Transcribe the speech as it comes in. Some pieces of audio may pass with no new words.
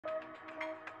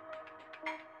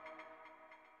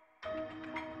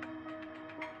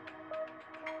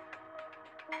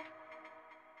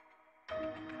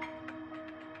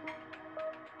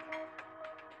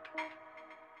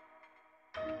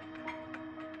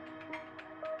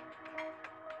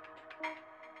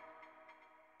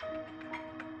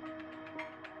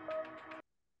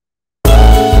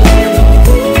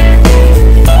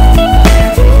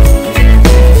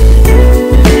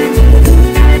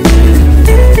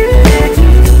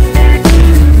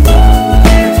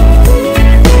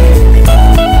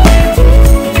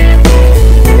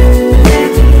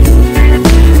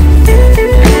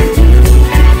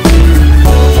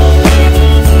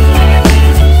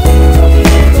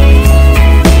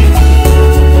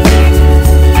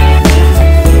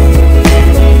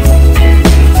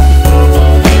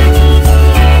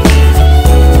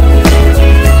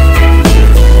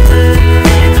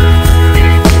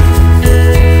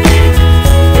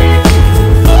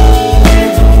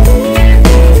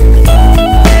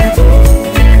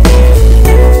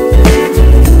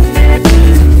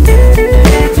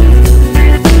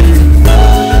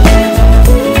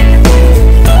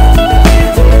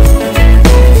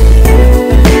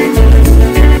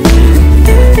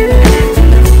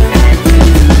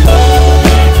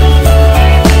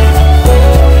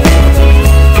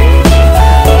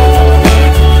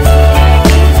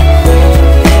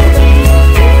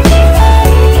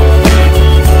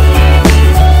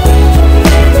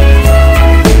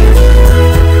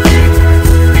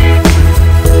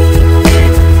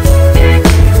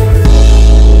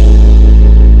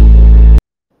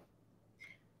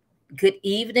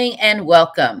evening and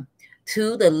welcome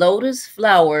to the Lotus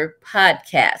Flower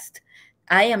Podcast.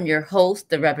 I am your host,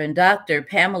 the Reverend Dr.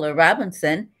 Pamela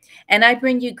Robinson, and I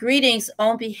bring you greetings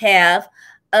on behalf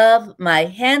of my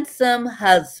handsome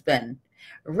husband,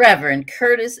 Reverend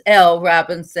Curtis L.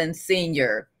 Robinson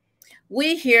Sr.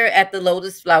 We here at the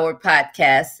Lotus Flower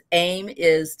Podcast aim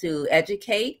is to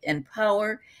educate,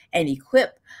 empower, and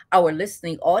equip our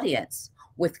listening audience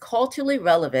with culturally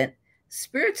relevant,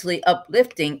 spiritually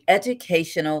uplifting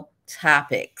educational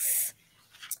topics.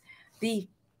 The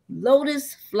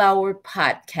Lotus Flower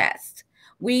Podcast.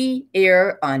 We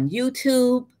air on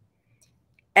YouTube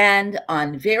and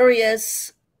on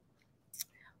various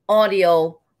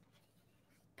audio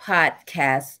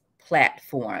podcast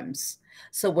platforms.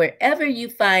 So wherever you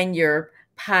find your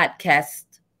podcast,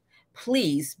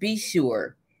 please be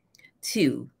sure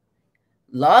to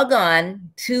log on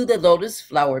to the Lotus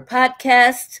Flower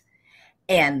Podcast.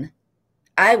 And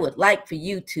I would like for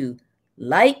you to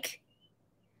like,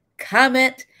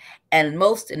 comment, and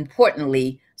most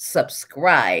importantly,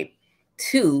 subscribe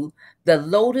to the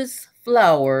Lotus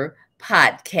Flower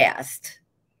Podcast.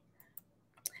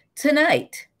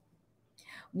 Tonight,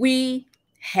 we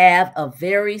have a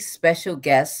very special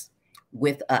guest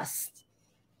with us.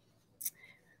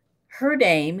 Her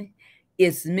name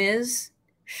is Ms.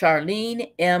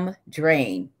 Charlene M.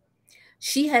 Drain.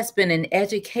 She has been an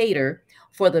educator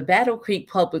for the Battle Creek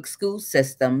Public School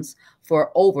systems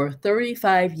for over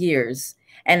 35 years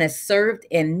and has served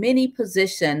in many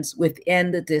positions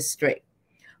within the district.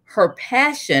 Her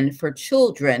passion for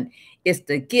children is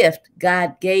the gift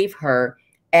God gave her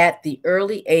at the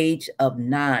early age of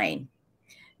 9.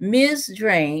 Ms.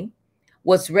 Drain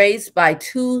was raised by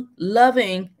two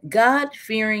loving,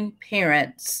 God-fearing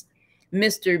parents,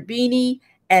 Mr. Beanie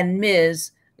and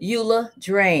Ms. Eula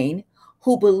Drain,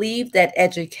 who believed that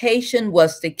education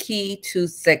was the key to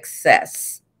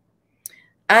success.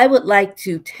 I would like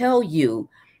to tell you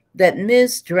that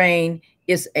Ms. Drain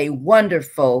is a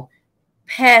wonderful,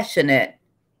 passionate,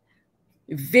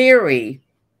 very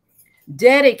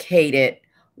dedicated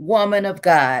woman of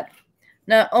God.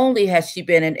 Not only has she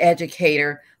been an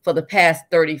educator for the past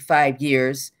 35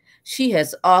 years, she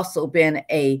has also been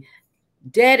a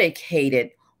dedicated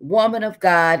woman of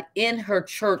God in her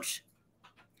church.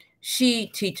 She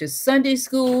teaches Sunday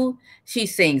school. She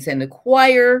sings in the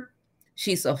choir.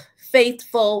 She's a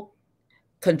faithful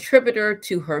contributor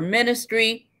to her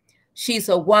ministry. She's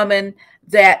a woman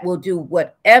that will do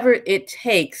whatever it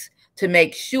takes to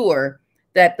make sure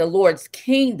that the Lord's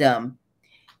kingdom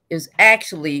is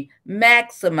actually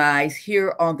maximized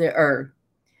here on the earth.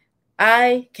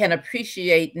 I can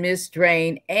appreciate Ms.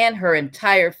 Drain and her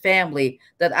entire family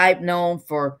that I've known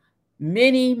for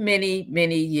many, many,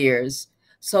 many years.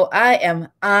 So I am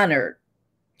honored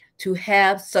to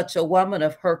have such a woman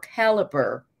of her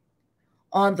caliber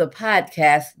on the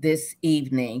podcast this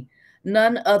evening.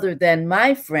 None other than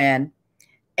my friend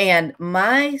and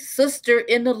my sister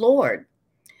in the Lord,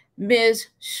 Ms.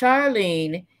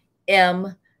 Charlene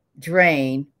M.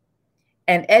 Drain,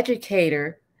 an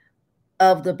educator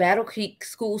of the Battle Creek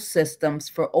school systems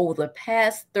for over the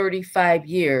past 35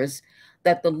 years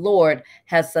that the Lord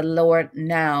has allowed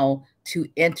now to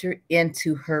enter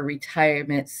into her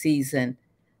retirement season.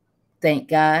 Thank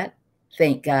God,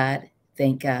 thank God,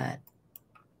 thank God.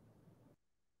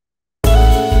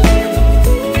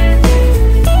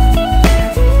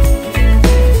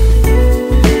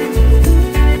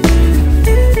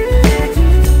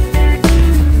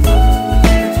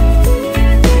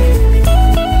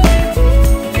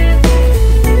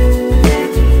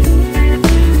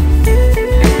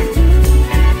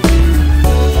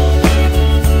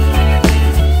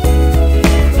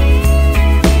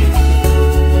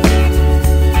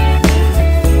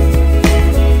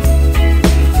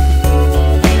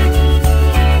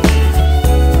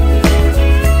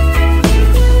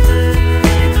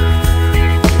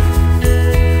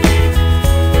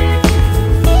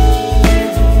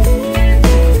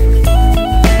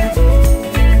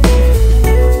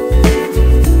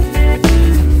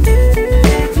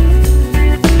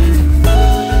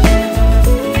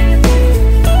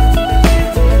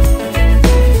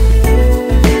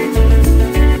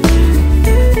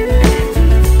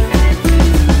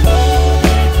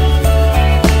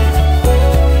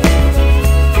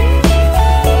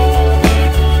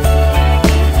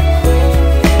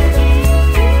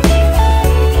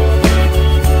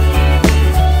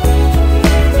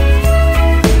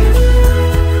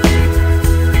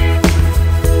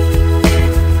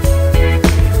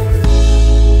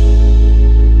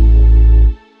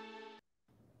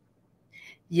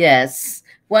 Yes,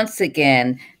 Once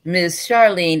again, Ms.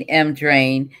 Charlene M.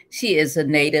 Drain. She is a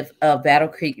native of Battle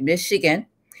Creek, Michigan,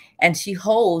 and she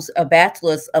holds a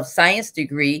Bachelor's of Science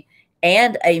degree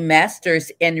and a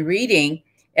Master's in Reading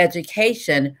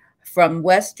Education from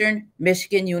Western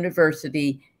Michigan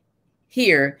University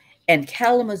here in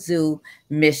Kalamazoo,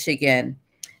 Michigan.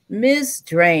 Ms.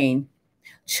 Drain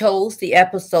chose the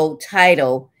episode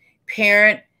title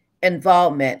Parent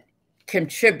Involvement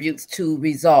Contributes to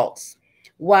Results.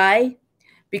 Why?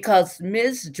 Because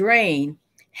Ms. Drain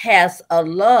has a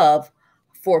love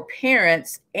for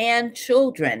parents and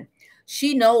children.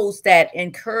 She knows that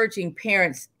encouraging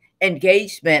parents'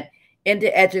 engagement in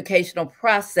the educational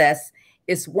process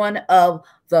is one of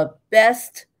the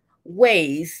best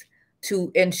ways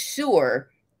to ensure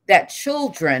that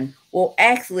children will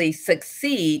actually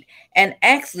succeed and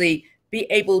actually be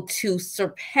able to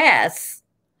surpass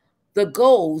the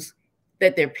goals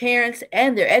that their parents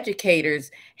and their educators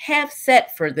have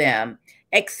set for them,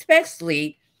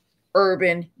 especially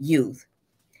urban youth.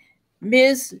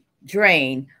 Ms.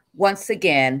 Drain, once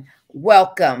again,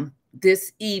 welcome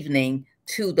this evening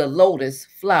to the Lotus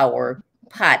Flower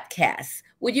Podcast.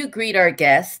 Would you greet our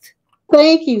guest?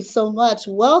 Thank you so much.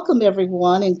 Welcome,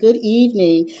 everyone, and good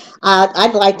evening.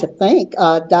 I'd like to thank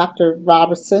Dr.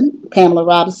 Robertson, Pamela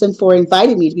Robinson, for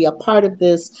inviting me to be a part of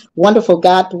this wonderful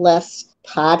God Bless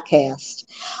podcast.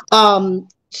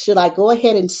 Should I go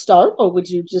ahead and start, or would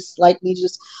you just like me to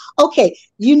just? Okay,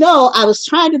 I was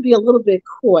trying to be a little bit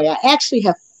coy. I actually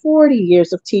have 40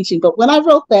 years of teaching, but when I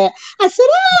wrote that, I said,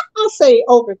 I'll say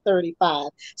over 35.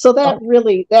 So that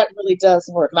really does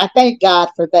work. And I thank God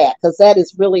for that, because that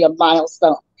is really a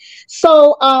milestone.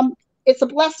 So it's a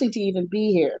blessing to even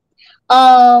be here.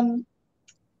 I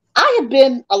have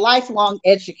been a lifelong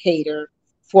educator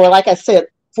for, like I said,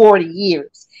 40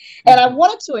 years. And I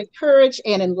wanted to encourage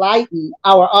and enlighten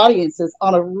our audiences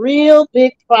on a real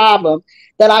big problem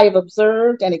that I have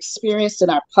observed and experienced in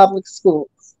our public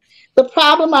schools. The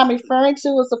problem I'm referring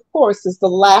to is, of course, is the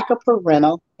lack of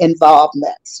parental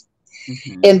involvement.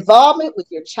 Involvement with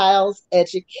your child's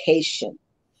education.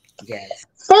 Yes.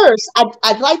 First,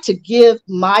 I'd like to give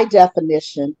my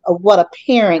definition of what a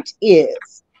parent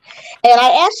is. And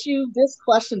I ask you this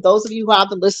question, those of you who are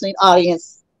the listening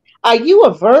audience, are you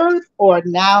a verb or a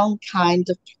noun kind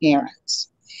of parent?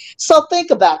 So think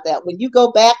about that. When you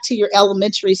go back to your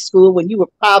elementary school, when you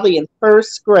were probably in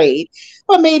first grade,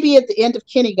 or maybe at the end of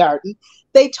kindergarten,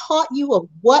 they taught you of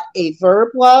what a verb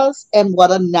was and what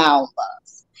a noun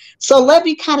was. So let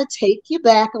me kind of take you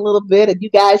back a little bit, and you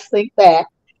guys think back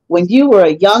when you were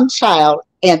a young child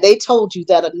and they told you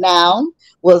that a noun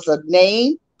was a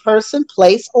name, person,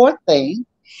 place, or thing,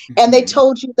 and they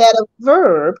told you that a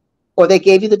verb, or they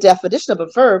gave you the definition of a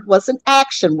verb, was an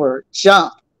action word: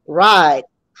 jump, ride,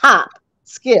 hop,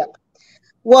 skip.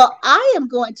 Well, I am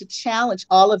going to challenge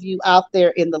all of you out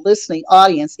there in the listening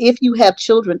audience, if you have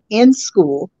children in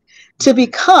school, to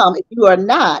become, if you are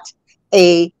not,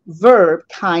 a verb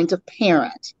kind of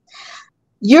parent.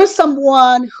 You're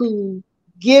someone who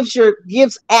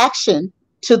gives action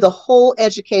to the whole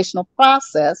educational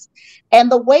process. And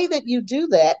the way that you do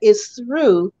that is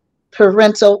through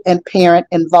parental and parent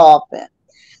involvement.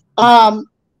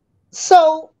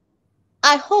 So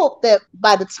I hope that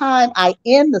by the time I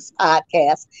end this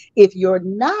podcast, if you're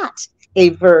not a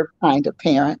verb kind of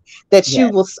parent, that Yes. you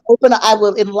will I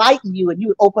will enlighten you, and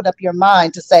you open up your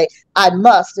mind to say, I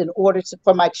must, in order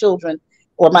for my children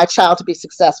or my child to be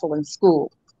successful in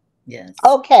school. Yes.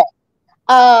 Okay.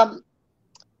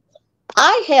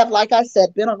 I have, like I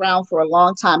said, been around for a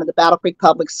long time in the Battle Creek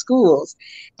Public Schools,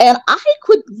 and I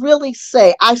could really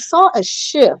say I saw a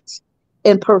shift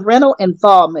in parental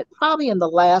involvement probably in the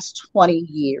last 20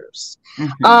 years.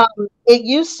 It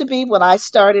used to be, when I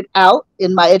started out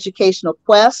in my educational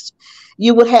quest,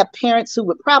 you would have parents who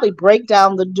would probably break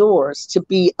down the doors to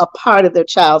be a part of their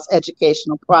child's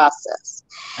educational process.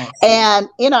 And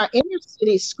in our inner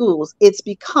city schools, it's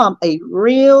become a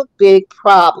real big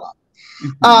problem.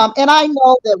 And I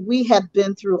know that we have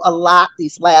been through a lot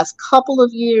these last couple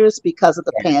of years because of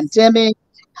the pandemic.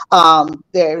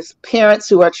 There's parents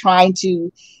who are trying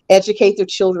to educate their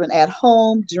children at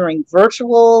home during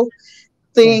virtual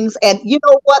things. And you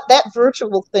know what? That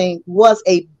virtual thing was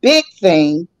a big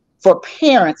thing for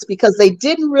parents, because they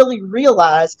didn't really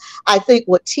realize, I think,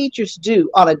 what teachers do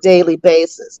on a daily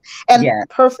basis. And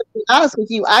perfectly honest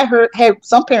with you, I had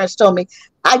some parents told me,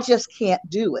 I just can't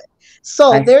do it.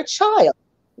 So their child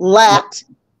lacked,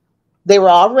 they were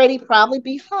already probably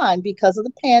behind because of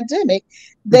the pandemic.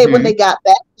 When they got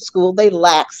back to school, they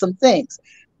lacked some things.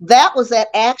 That was that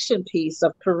action piece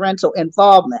of parental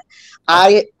involvement.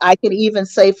 I can even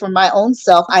say for my own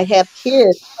self, I have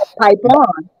kids pipe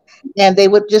on, and they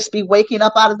would just be waking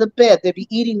up out of the bed. They'd be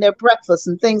eating their breakfast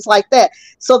and things like that.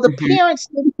 So the Mm-hmm. parents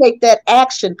didn't take that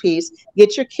action piece,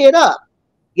 get your kid up,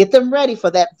 get them ready for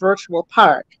that virtual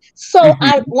park. So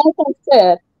Mm-hmm. like I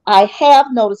said, I have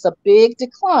noticed a big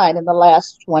decline in the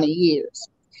last 20 years.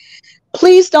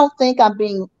 Please don't think I'm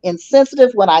being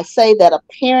insensitive when I say that a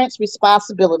parent's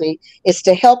responsibility is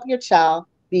to help your child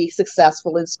be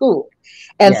successful in school.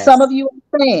 And some of Yes. you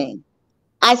are saying,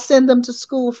 I send them to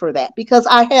school for that, because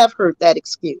I have heard that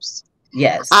excuse.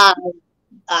 Yes. I,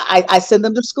 I send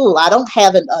them to school. I don't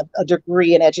have a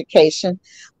degree in education,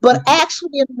 but Mm-hmm.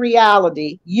 actually, in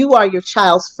reality, you are your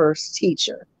child's first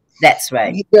teacher. That's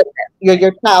right. You're, you're Right.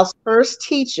 your child's first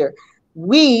teacher.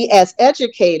 We as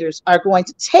educators are going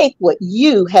to take what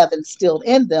you have instilled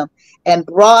in them and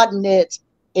broaden it,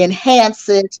 enhance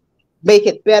it, make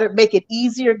it better, make it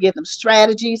easier, give them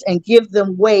strategies, and give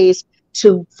them ways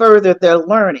to further their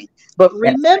learning. But That's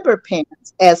right. remember,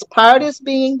 parents, as part as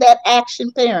being that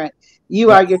action parent,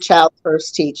 you are your Yes. child's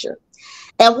first teacher.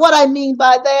 And what I mean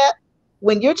by that,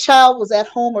 when your child was at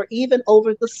home or even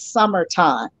over the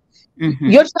summertime,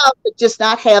 Mm-hmm. your child could just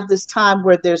not have this time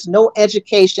where there's no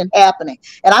education happening.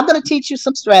 And I'm going to teach you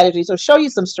some strategies or show you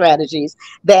some strategies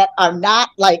that are not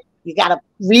like you got to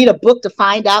read a book to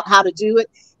find out how to do it.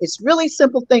 It's really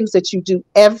simple things that you do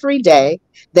every day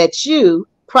that you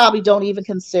probably don't even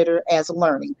consider as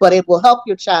learning, but it will help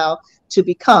your child to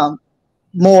become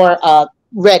more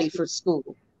ready for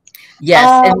school. Yes,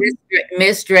 and Um,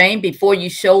 Miss Drain, before you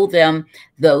show them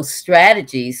those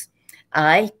strategies,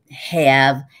 I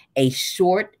have a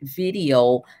short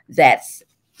video that's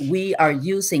we are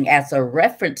using as a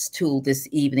reference tool this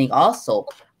evening, also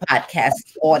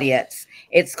podcast audience.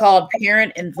 It's called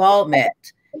Parent Involvement,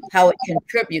 how it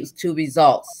contributes to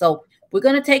results. So we're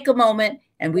going to take a moment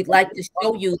and we'd like to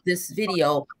show you this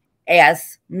video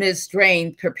as Ms.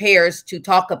 Drain prepares to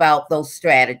talk about those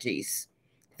strategies.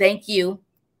 Thank you.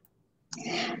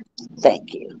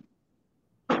 Thank you.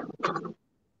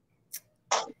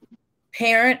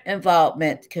 Parent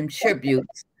involvement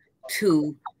contributes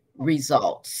to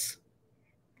results.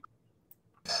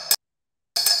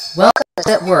 Welcome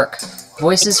to At Work,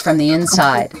 Voices from the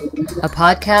Inside, a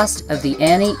podcast of the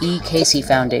Annie E. Casey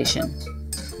Foundation.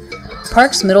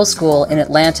 Parks Middle School in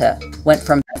Atlanta went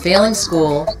from failing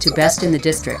school to best in the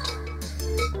district.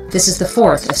 This is the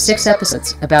fourth of 6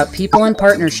 episodes about people and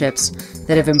partnerships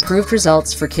that have improved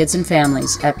results for kids and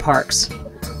families at Parks.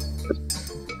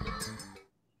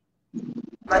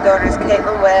 My daughter is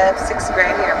Caitlin Webb, 6th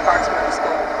grade here at Parks Middle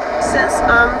School. Since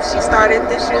she started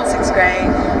this year in 6th grade,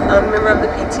 I'm a member of the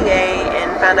PTA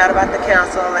and found out about the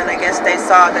council, and I guess they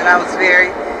saw that I was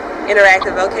very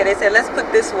interactive. Okay, they said, let's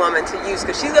put this woman to use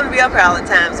because she's going to be up here all the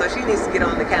time, so she needs to get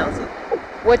on the council.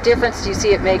 What difference do you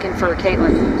see it making for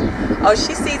Caitlin? Oh,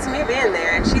 she sees me being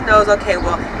there, and she knows, okay,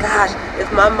 well, gosh,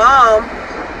 if my mom,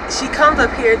 she comes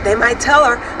up here, they might tell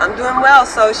her I'm doing well,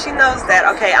 so she knows that,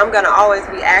 okay, I'm going to always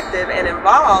be active and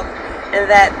involved, and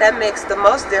that makes the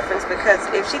most difference, because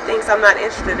if she thinks I'm not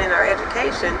interested in her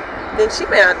education, then she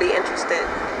may not be interested.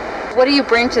 What do you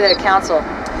bring to the council?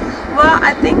 Well,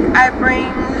 I think I bring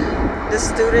the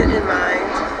student in mind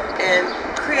and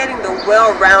creating the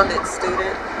well-rounded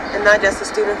student, and not just a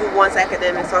student who wants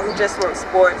academics or who just wants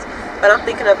sports, but I'm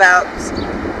thinking about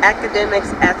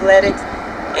academics, athletics,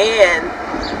 and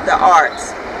the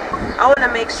arts. I want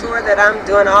to make sure that I'm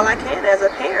doing all I can as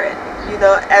a parent, you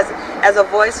know, as a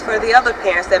voice for the other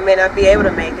parents that may not be able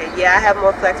to make it. Yeah, I have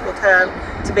more flexible time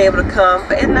to be able to come,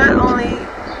 but it not only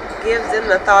gives them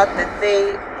the thought that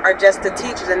they are just the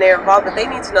teachers and they're involved, but they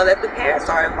need to know that the parents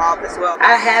are involved as well.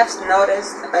 I have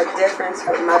noticed a difference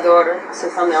with my daughter,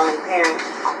 since I'm the only parent.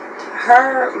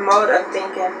 Her mode of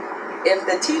thinking, if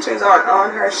the teachers aren't on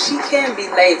her, she can be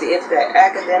lazy. If the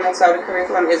academics or the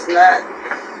curriculum is not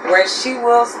where, she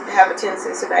will have a tendency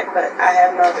to sit back. But I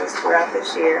have noticed throughout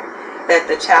this year that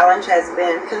the challenge has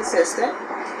been consistent,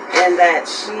 and that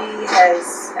she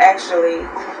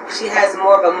has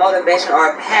more of a motivation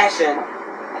or a passion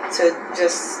to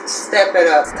just step it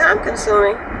up. It's time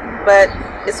consuming, but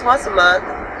it's once a month,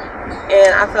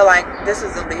 and I feel like this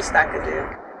is the least I could do.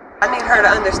 I need her to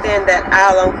understand that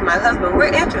I, along with my husband, we're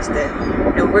interested,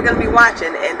 and we're going to be watching,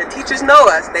 and the teachers know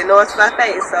us. They know us by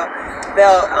face, so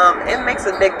it makes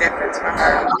a big difference for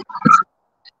her.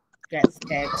 That's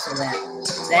excellent.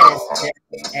 That is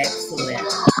just excellent.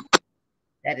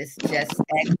 That is just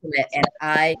excellent. And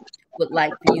I would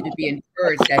like for you to be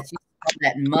encouraged that you saw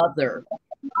that mother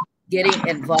getting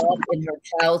involved in her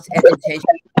child's education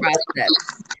process.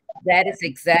 That is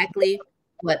exactly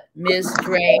what Ms.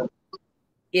 Drain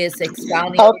is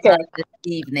expounding Okay. upon this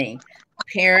evening.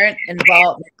 Parent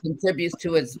involvement contributes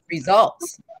to its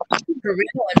results.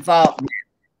 Parental involvement.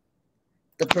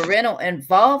 The parental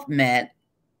involvement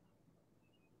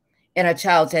in a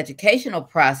child's educational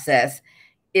process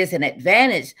is an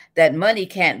advantage that money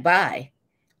can't buy.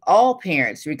 All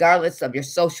parents, regardless of your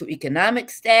socioeconomic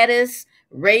status,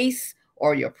 race,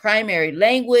 or your primary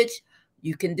language,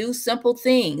 you can do simple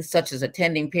things such as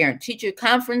attending parent-teacher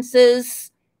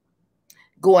conferences,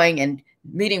 going and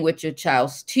meeting with your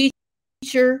child's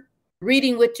teacher,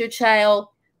 reading with your child,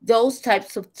 those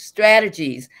types of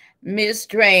strategies Ms.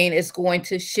 Drain is going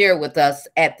to share with us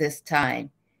at this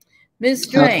time. Ms.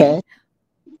 Drain,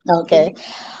 okay.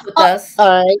 With us,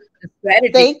 all right. The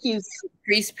strategy Thank you.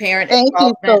 Increase parent Thank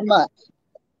involvement. you so much.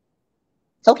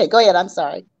 Okay, go ahead. I'm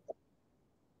sorry.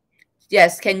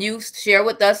 Yes, can you share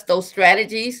with us those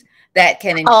strategies that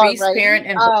can increase parent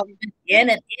involvement in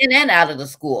and out of the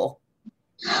school?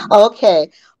 Okay.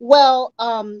 Well,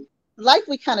 like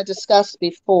we kind of discussed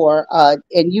before,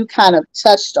 and you kind of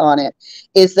touched on it,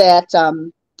 is that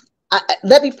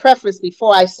let me preface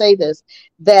before I say this,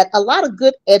 that a lot of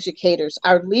good educators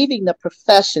are leaving the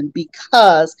profession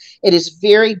because it is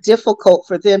very difficult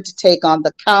for them to take on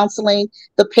the counseling,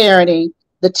 the parenting,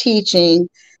 the teaching,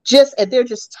 and they're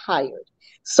just tired.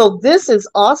 So this is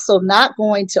also not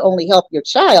going to only help your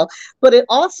child, but it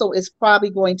also is probably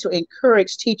going to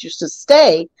encourage teachers to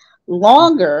stay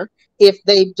longer if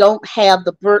they don't have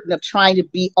the burden of trying to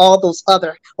be all those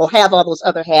other or have all those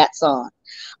other hats on.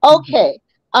 Okay.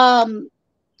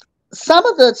 Some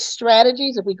of the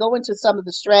strategies, if we go into some of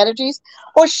the strategies,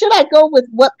 or should I go with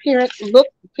what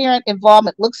parent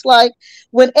involvement looks like?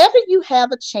 Whenever you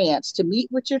have a chance to meet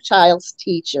with your child's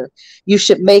teacher, you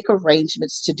should make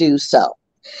arrangements to do so.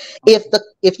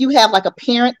 If you have like a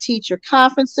parent-teacher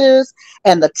conferences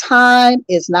and the time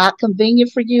is not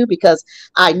convenient for you, because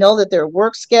I know that there are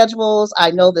work schedules,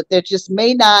 I know that there just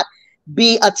may not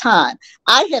be a time.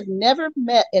 I have never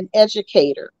met an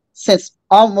educator since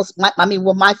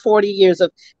my 40 years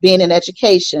of being in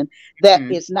education that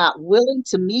is not willing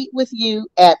to meet with you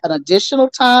at an additional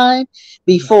time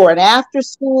before and after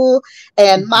school.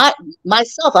 And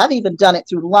myself, I've even done it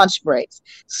through lunch breaks.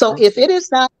 So if it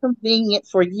is not convenient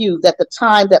for you that the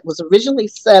time that was originally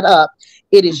set up,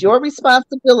 it is your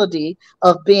responsibility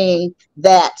of being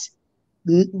that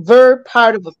verb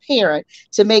part of a parent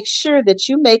to make sure that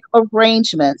you make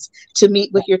arrangements to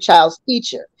meet with your child's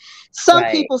teacher. Some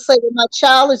people say, well, my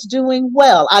child is doing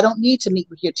well, I don't need to meet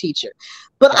with your teacher.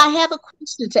 But I have a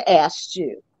question to ask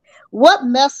you. What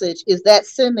message is that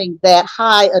sending that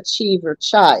high achiever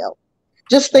child?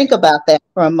 Just think about that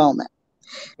for a moment.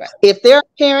 If there are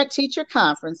parent-teacher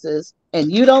conferences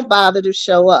and you don't bother to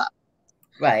show up,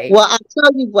 well, I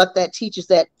tell you what that teaches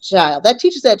that child. That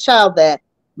teaches that child that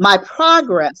my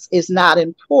progress is not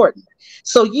important.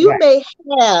 So you may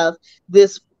have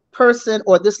this person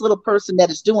or this little person that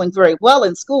is doing very well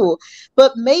in school,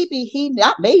 but he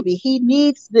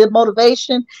needs the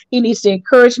motivation, he needs the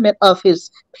encouragement of his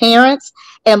parents.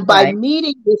 And by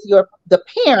meeting with the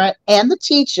parent and the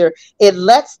teacher, it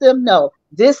lets them know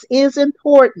this is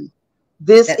important.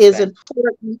 This is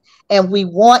important, and we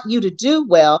want you to do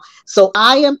well. So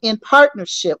I am in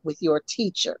partnership with your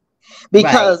teacher.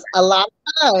 Because a lot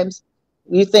of times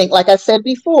we think, like I said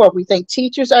before, we think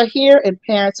teachers are here and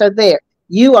parents are there.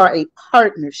 You are a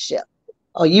partnership,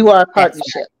 or you are a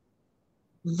partnership.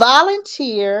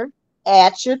 Volunteer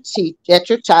at your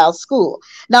child's school.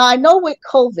 Now, I know with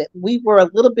COVID, we were a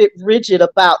little bit rigid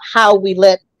about how we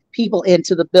let people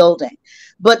into the building,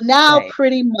 but now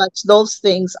pretty much those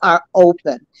things are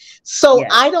open. So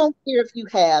I don't care if you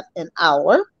have an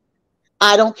hour.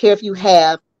 I don't care if you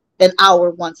have an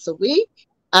hour once a week.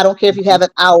 I don't care if you have an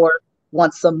hour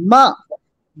once a month,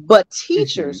 but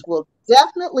teachers will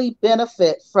definitely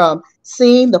benefit from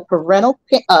seeing the parental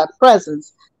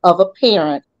presence of a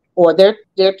parent or their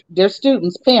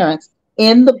students' parents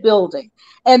in the building.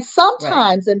 And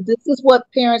sometimes, and this is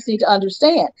what parents need to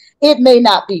understand, it may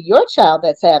not be your child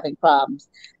that's having problems,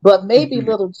 but maybe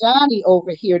little Johnny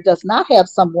over here does not have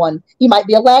someone. He might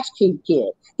be a latchkey kid.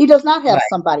 He does not have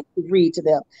somebody to read to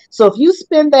them. So if you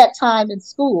spend that time in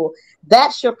school,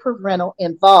 that's your parental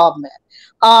involvement.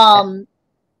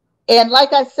 And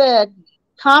like I said,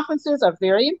 conferences are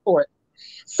very important.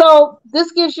 So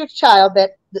this gives your child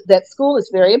that school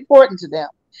is very important to them.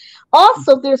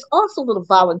 Also, there's also little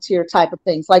volunteer type of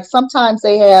things. Like sometimes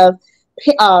they have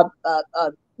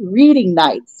reading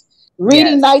nights.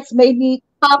 Reading nights may need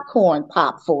popcorn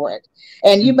pop for it.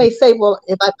 And you may say, well,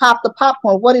 if I pop the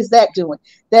popcorn, what is that doing?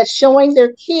 That's showing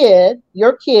your kid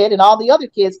and all the other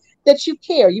kids that you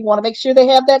care. You want to make sure they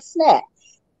have that snack.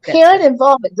 Parent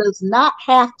involvement does not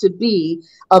have to be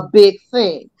a big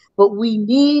thing, but we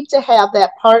need to have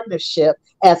that partnership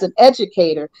as an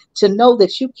educator to know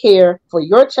that you care for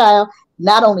your child,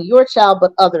 not only your child,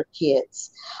 but other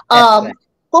kids. Right.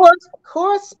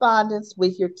 Correspondence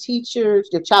with your teacher,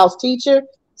 your child's teacher,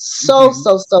 so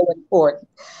important.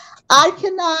 I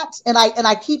cannot, and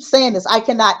I keep saying this, I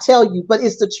cannot tell you, but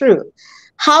it's the truth.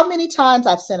 How many times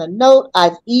I've sent a note,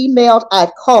 I've emailed,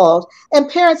 I've called, and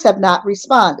parents have not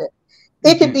responded.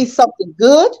 It could be something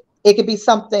good. It could be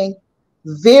something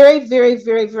very, very,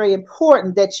 very, very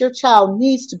important that your child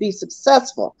needs to be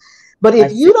successful. But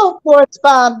if you don't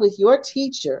correspond with your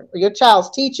teacher or your child's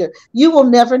teacher, you will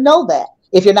never know that.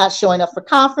 If you're not showing up for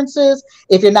conferences,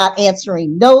 if you're not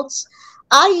answering notes.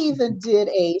 I even did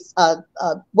a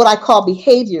what I call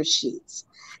behavior sheets.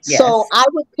 Yes. So I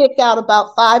would pick out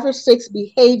about 5 or 6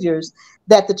 behaviors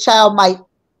that the child might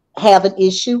have an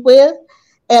issue with,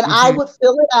 and I would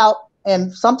fill it out.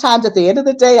 And sometimes at the end of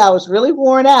the day, I was really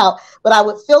worn out, but I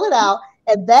would fill it out,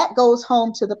 and that goes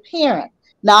home to the parent.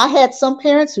 Now, I had some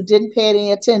parents who didn't pay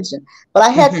any attention, but I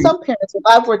had some parents, if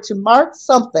I were to mark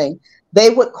something,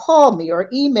 they would call me or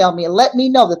email me and let me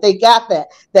know that they got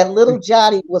that little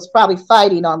Johnny was probably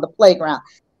fighting on the playground.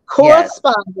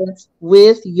 Correspondence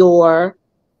with your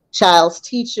child's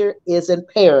teacher is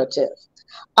imperative.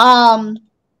 And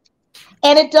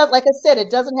it does, like I said,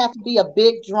 it doesn't have to be a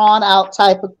big drawn out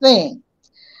type of thing.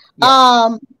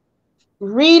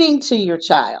 Reading to your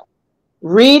child.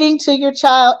 Reading to your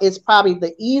child is probably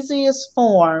the easiest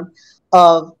form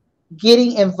of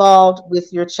getting involved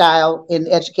with your child in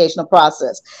the educational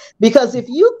process. Because if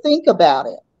you think about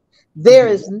it, there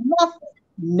is nothing,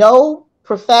 no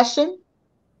profession,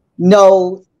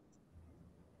 no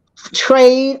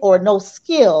trade, or no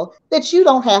skill that you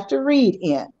don't have to read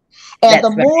in. And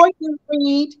the more you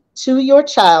read to your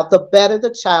child, the better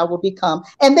the child will become,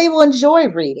 and they will enjoy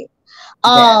reading.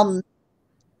 And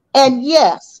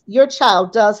yes, your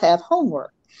child does have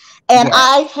homework. And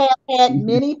I have had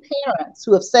many parents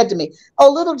who have said to me, oh,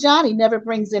 little Johnny never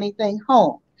brings anything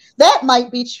home. That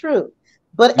might be true.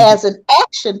 But as an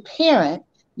action parent,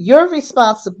 your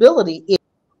responsibility is.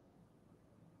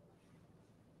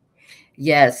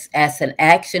 Yes, as an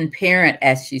action parent,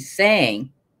 as she's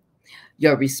saying,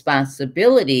 your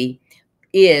responsibility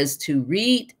is to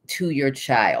read to your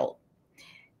child.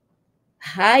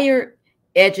 Higher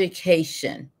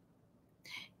education.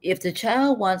 If the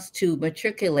child wants to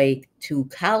matriculate to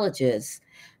colleges,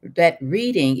 that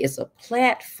reading is a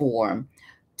platform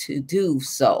to do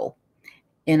so.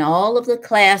 In all of the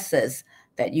classes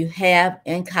that you have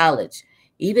in college,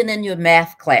 even in your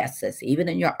math classes, even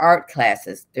in your art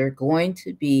classes, there's going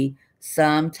to be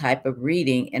some type of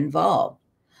reading involved.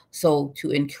 So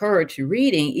to encourage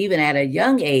reading, even at a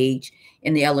young age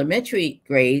in the elementary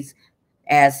grades,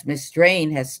 as Ms.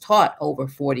 Drain has taught over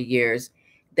 40 years,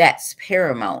 that's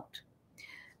paramount.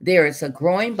 There is a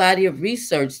growing body of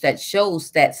research that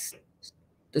shows that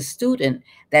the student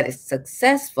that is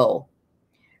successful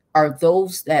are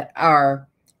those that are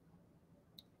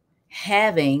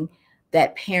having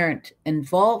that parent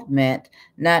involvement,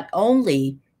 not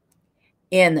only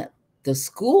in the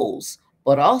schools,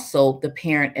 but also the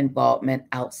parent involvement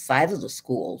outside of the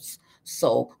schools.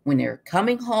 So when they're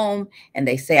coming home and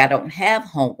they say, I don't have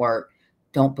homework,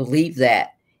 don't believe that.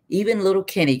 Even little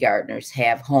kindergartners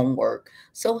have homework.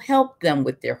 So help them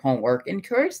with their homework.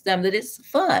 Encourage them that it's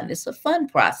fun. It's a fun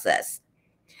process.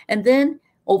 And then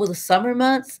over the summer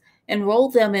months, enroll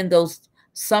them in those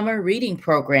summer reading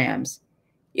programs.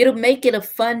 It'll make it a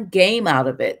fun game out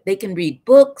of it. They can read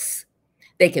books,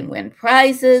 they can win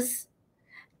prizes,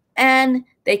 and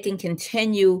they can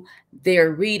continue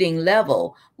their reading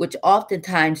level, which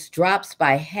oftentimes drops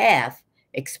by half,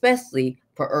 especially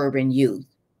for urban youth.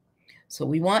 So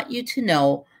we want you to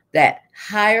know that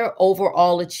higher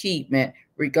overall achievement,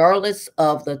 regardless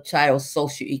of the child's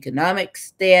socioeconomic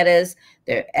status,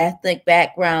 their ethnic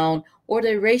background, or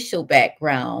their racial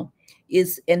background,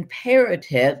 is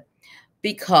imperative,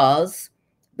 because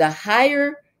the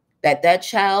higher that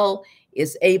child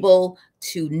is able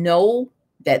to know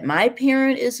that my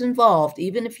parent is involved,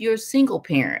 even if you're a single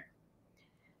parent,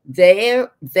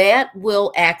 that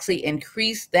will actually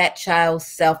increase that child's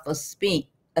self-esteem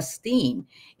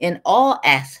in all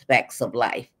aspects of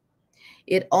life.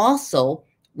 It also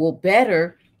will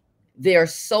better their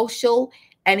social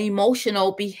and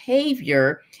emotional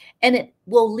behavior, and it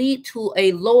will lead to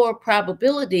a lower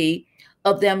probability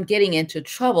of them getting into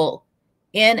trouble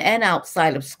in and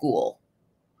outside of school.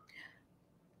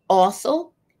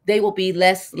 Also, they will be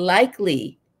less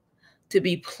likely to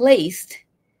be placed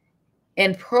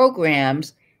in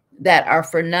programs that are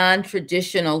for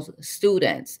non-traditional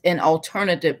students in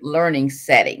alternative learning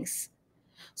settings.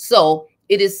 So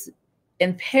it is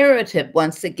imperative,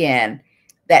 once again,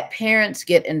 that parents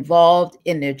get involved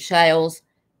in their child's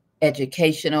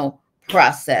educational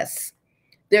process.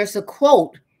 There's a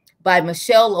quote by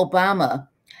Michelle Obama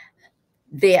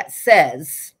that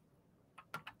says,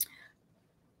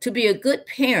 "To be a good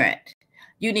parent,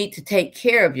 you need to take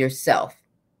care of yourself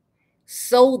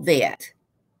so that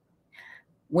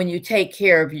when you take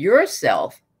care of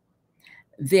yourself,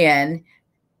 then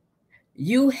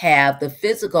you have the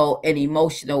physical and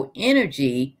emotional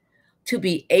energy to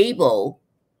be able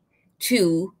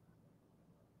to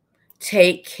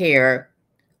take care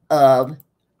of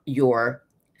your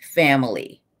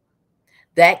family."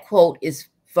 That quote is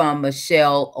from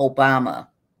Michelle Obama.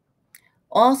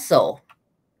 Also,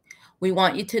 we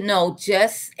want you to know,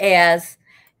 just as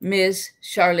Ms.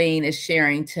 Charlene is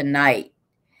sharing tonight,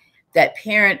 that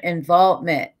parent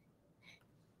involvement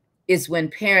is when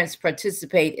parents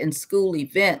participate in school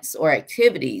events or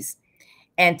activities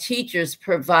and teachers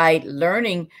provide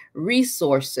learning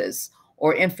resources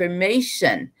or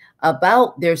information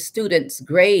about their students'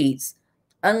 grades.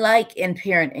 Unlike in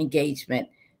parent engagement,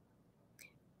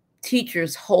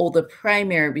 teachers hold the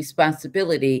primary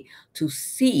responsibility to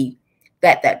see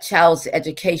that that child's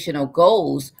educational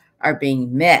goals are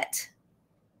being met.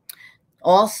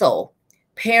 Also,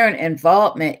 parent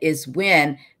involvement is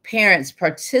when parents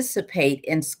participate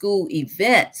in school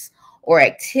events or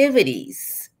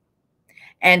activities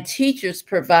and teachers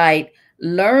provide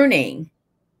learning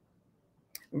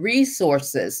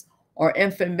resources or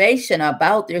information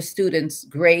about their students'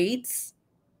 grades.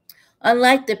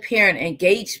 Unlike the parent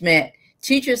engagement,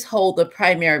 teachers hold the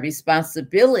primary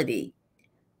responsibility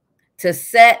to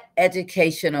set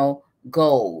educational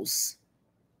goals.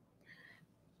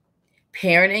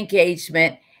 Parent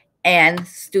engagement and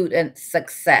student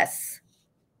success.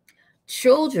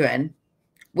 Children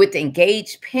with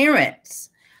engaged parents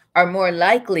are more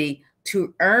likely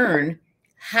to earn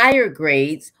higher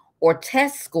grades or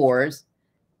test scores,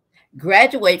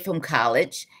 graduate from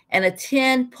college, and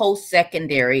attend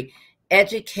post-secondary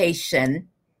education.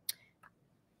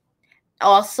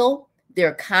 Also,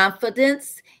 their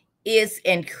confidence is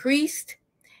increased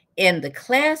in the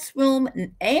classroom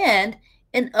and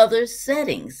in other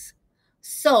settings.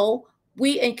 So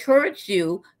we encourage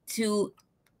you to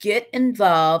get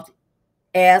involved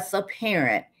as a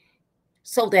parent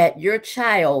so that your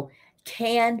child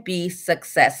can be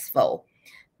successful.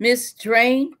 Ms.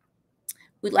 Drain,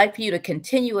 we'd like for you to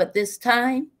continue at this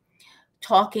time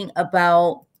talking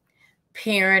about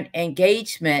parent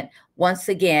engagement once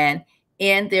again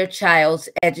in their child's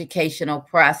educational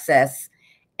process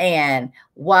and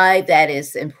why that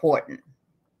is important.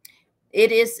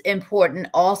 It is important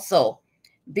also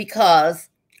because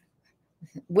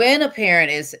when a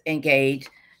parent is engaged,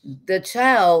 the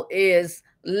child is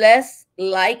less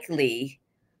likely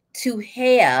to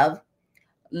have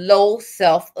low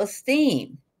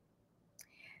self-esteem.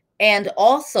 And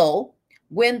also,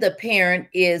 when the parent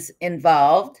is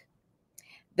involved,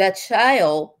 the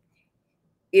child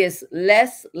is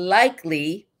less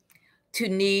likely to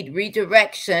need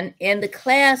redirection in the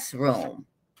classroom.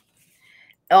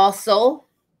 Also,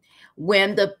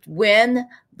 when the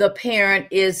parent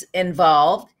is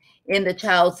involved in the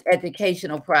child's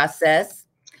educational process,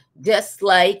 just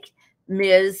like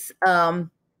Ms.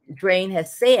 Drain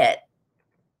has said,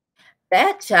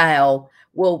 that child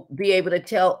will be able to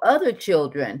tell other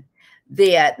children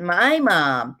that my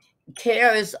mom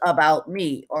cares about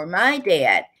me or my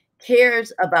dad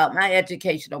cares about my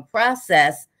educational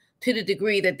process to the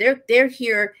degree that they're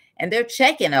here and they're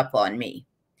checking up on me.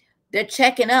 They're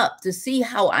checking up to see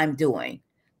how I'm doing,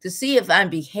 to see if I'm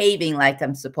behaving like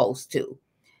I'm supposed to.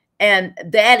 And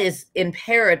that is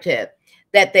imperative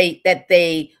that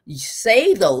they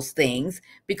say those things,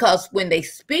 because when they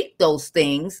speak those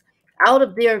things out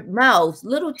of their mouths,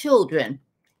 little children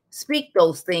speak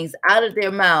those things out of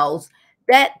their mouths,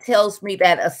 that tells me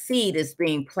that a seed is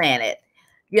being planted.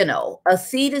 You know, a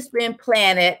seed is being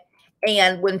planted.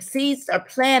 And when seeds are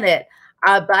planted,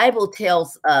 our Bible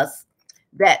tells us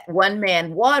that one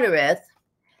man watereth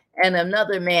and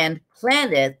another man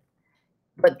planteth,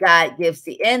 but God gives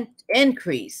the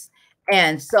increase.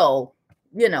 And so,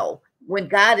 you know, when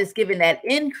God is giving that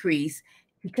increase,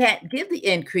 he can't give the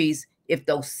increase if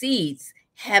those seeds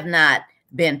have not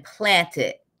been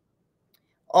planted.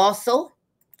 Also,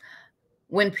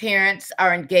 when parents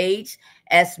are engaged,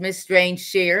 as Ms. Strange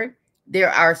shared, there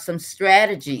are some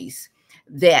strategies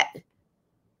that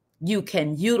you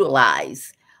can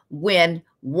utilize when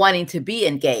wanting to be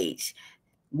engaged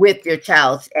with your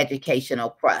child's educational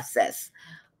process.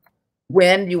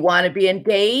 When you want to be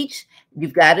engaged,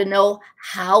 you've got to know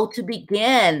how to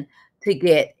begin to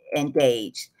get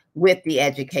engaged with the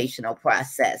educational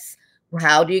process.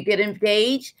 How do you get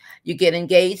engaged? You get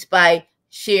engaged by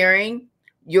sharing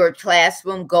your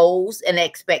classroom goals and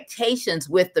expectations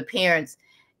with the parents.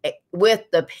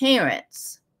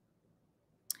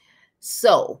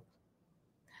 So,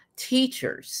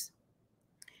 teachers,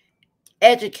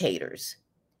 educators,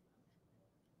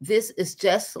 this is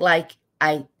just like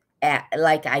I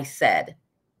said.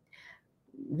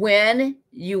 When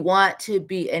you want to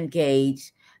be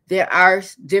engaged, there are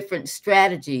different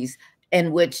strategies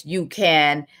in which you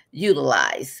can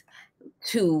utilize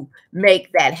to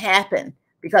make that happen,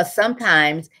 because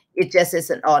sometimes it just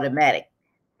isn't automatic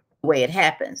the way it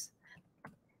happens.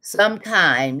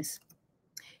 Sometimes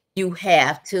you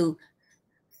have to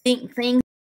think things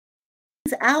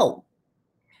out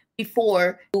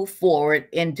before you move forward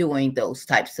in doing those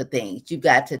types of things. You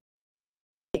got to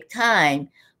take time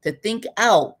to think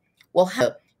out, well, how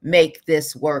to make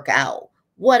this work out?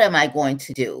 What am I going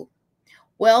to do?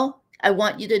 Well, I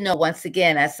want you to know, once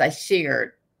again, as I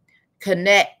shared,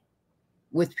 connect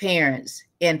with parents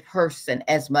in person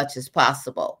as much as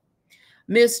possible.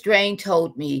 Ms. Drain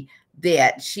told me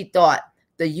that she thought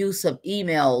the use of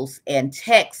emails and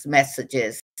text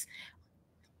messages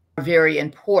are very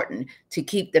important to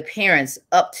keep the parents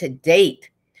up to date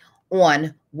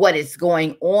on what is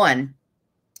going on.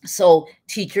 So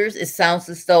teachers, it sounds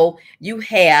as though you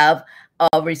have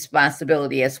a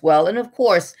responsibility as well. And of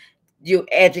course, you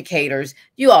educators,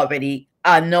 you already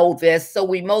know this. So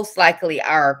we most likely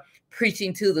are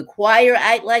preaching to the choir,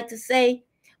 I'd like to say.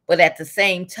 But at the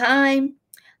same time,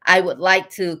 I would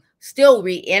like to still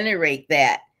reiterate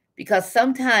that, because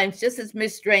sometimes, just as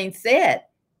Ms. Drain said,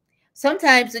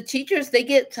 sometimes the teachers, they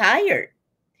get tired.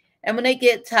 And when they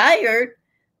get tired,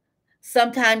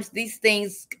 sometimes these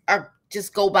things are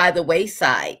just go by the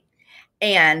wayside.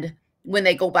 And when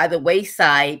they go by the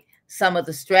wayside, some of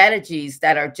the strategies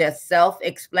that are just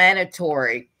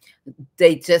self-explanatory,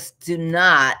 they just do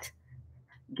not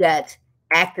get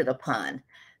acted upon.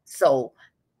 So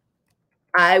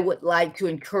I would like to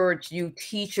encourage you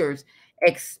teachers,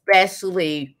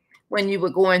 especially when you were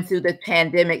going through the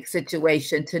pandemic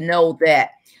situation, to know that,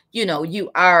 you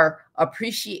are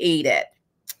appreciated.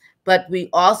 But we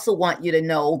also want you to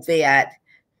know that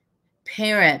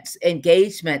parents'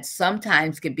 engagement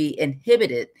sometimes can be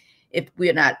inhibited if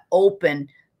we're not open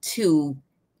to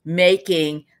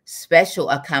making special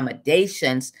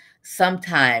accommodations,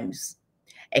 sometimes,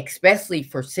 especially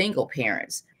for single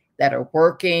parents that are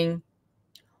working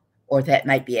or that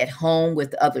might be at home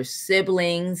with other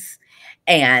siblings,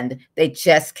 and they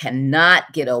just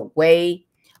cannot get away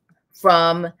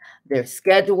from their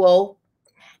schedule.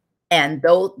 And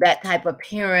though that type of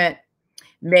parent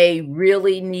may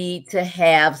really need to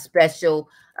have special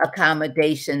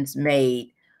accommodations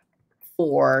made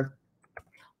for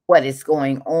what is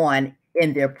going on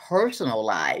in their personal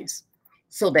lives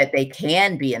so that they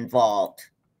can be involved.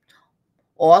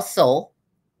 Also,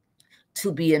 to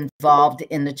be involved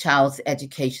in the child's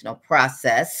educational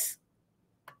process,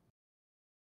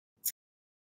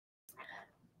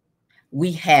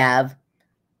 we have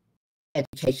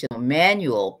educational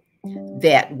manual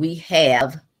that we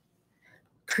have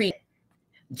created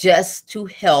just to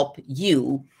help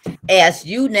you as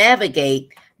you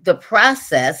navigate the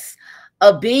process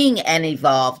of being an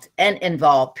involved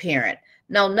parent.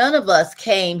 Now, none of us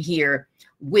came here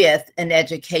with an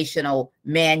educational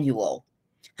manual.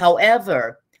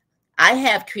 However, I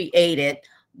have created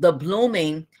the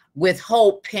Blooming with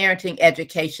Hope Parenting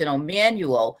Educational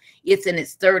Manual. It's in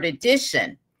its 3rd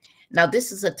edition. Now,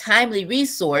 this is a timely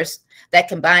resource that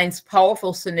combines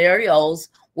powerful scenarios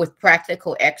with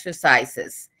practical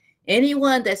exercises.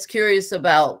 Anyone that's curious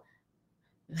about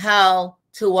how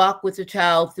to walk with a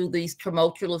child through these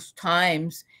tumultuous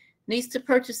times needs to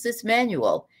purchase this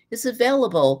manual. It's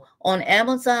available on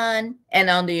Amazon and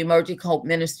on the Emerging Hope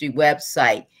Ministry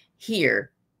website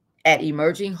here at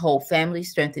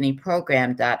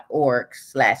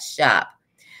emerginghope-family-strengthening-program.org/shop.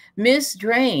 Ms.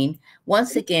 Drain,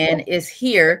 once again, is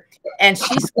here, and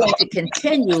she's going to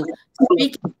continue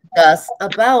speaking to us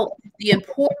about the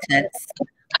importance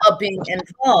of being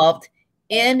involved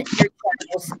in your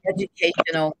child's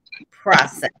educational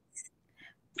process.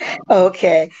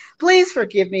 Okay, please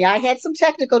forgive me. I had some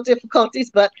technical difficulties,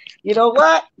 but you know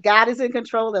what? God is in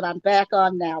control, and I'm back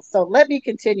on now. So let me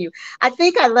continue. I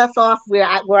think I left off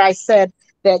where I said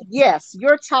that yes,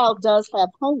 your child does have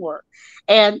homework,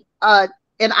 and I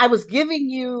was giving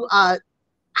you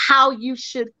how you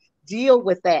should deal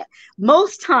with that.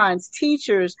 Most times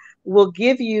teachers will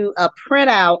give you a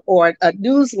printout or a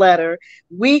newsletter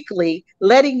weekly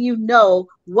letting you know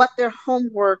what their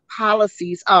homework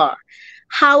policies are.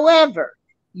 However,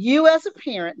 you as a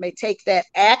parent may take that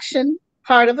action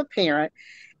part of a parent,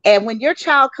 and when your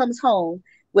child comes home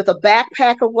with a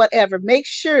backpack or whatever, make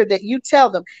sure that you tell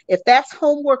them if that's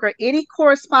homework or any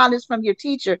correspondence from your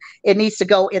teacher, it needs to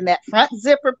go in that front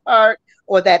zipper part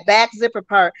or that back zipper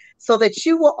part so that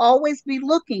you will always be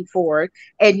looking for it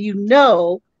and you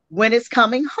know when it's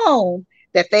coming home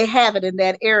that they have it in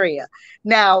that area.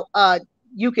 Now,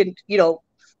 you can,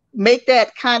 make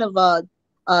that kind of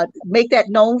make that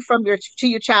known from your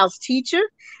child's teacher,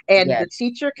 and the Yes.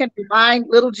 teacher can remind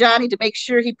little Johnny to make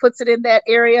sure he puts it in that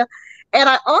area. And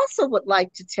I also would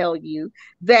like to tell you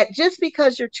that just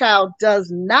because your child does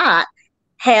not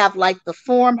have like the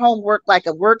form homework, like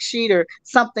a worksheet or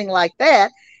something like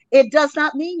that, it does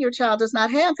not mean your child does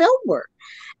not have homework.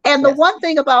 And the Yes. one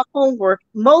thing about homework,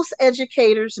 most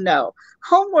educators know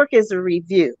homework is a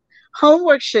review.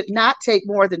 Homework should not take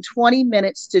more than 20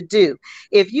 minutes to do.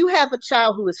 If you have a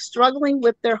child who is struggling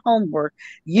with their homework,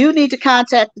 you need to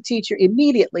contact the teacher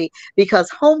immediately because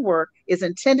homework is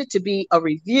intended to be a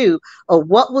review of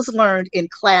what was learned in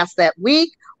class that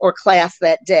week or class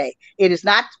that day. It is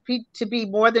not to be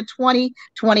more than 20,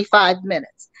 25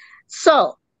 minutes.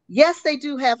 So, yes, they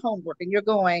do have homework, and you're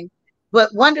going,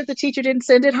 but wonder if the teacher didn't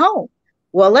send it home.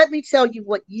 Well, let me tell you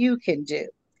what you can do.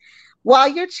 While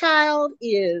your child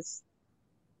is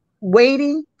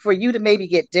waiting for you to maybe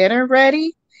get dinner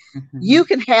ready, you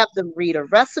can have them read a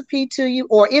recipe to you,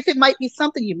 or if it might be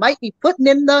something you might be putting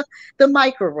in the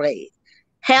microwave,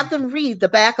 have them read the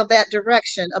back of that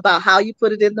direction about how you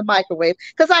put it in the microwave.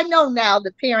 Because I know now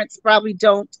that parents probably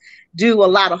don't do a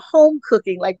lot of home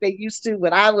cooking like they used to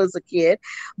when I was a kid,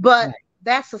 but Right.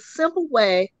 that's a simple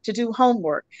way to do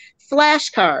homework.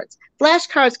 Flashcards.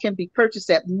 Flashcards can be purchased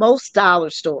at most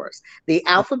dollar stores. The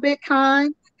alphabet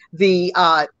kind, the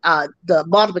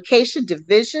multiplication,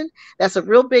 division. That's a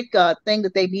real big thing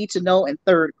that they need to know in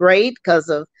third grade because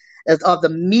of the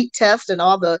MEET test and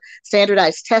all the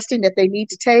standardized testing that they need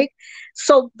to take.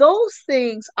 So those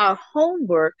things are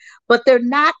homework, but they're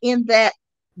not in that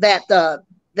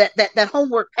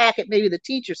homework packet maybe the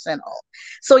teacher sent home.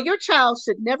 So your child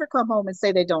should never come home and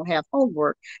say they don't have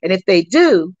homework. And if they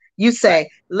do, you say,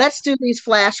 let's do these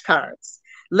flashcards.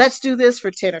 Let's do this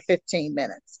for 10 or 15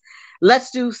 minutes.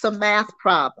 Let's do some math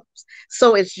problems.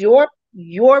 So it's your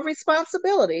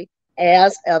responsibility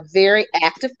as a very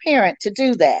active parent to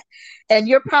do that. And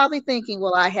you're probably thinking,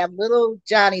 well, I have little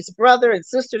Johnny's brother and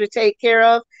sister to take care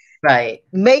of. Right.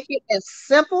 Make it as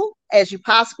simple as you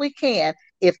possibly can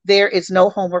if there is no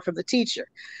homework from the teacher.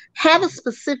 Have a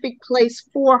specific place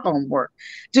for homework.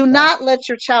 Do not let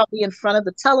your child be in front of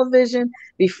the television,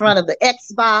 be in front of the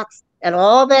Xbox, and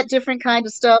all that different kind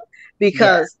of stuff,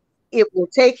 because it will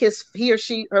take he or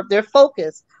she or their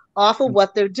focus off of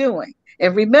what they're doing.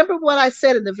 And remember what I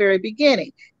said in the very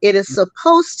beginning. It is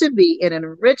supposed to be an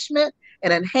enrichment,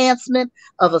 an enhancement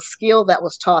of a skill that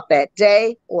was taught that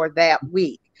day or that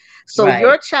week. So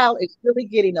your child is really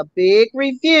getting a big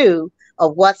review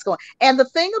of what's going on. And the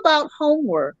thing about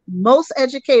homework, most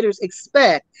educators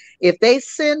expect if they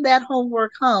send that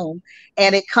homework home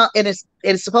and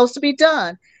it's supposed to be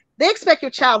done, they expect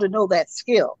your child to know that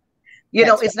skill.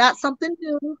 It's not something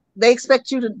new. They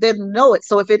expect you to then know it.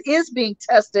 So if it is being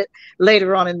tested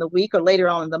later on in the week or later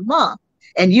on in the month,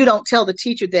 and you don't tell the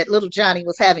teacher that little Johnny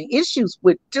was having issues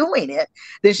with doing it,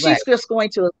 then she's just going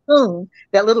to assume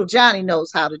that little Johnny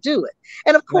knows how to do it.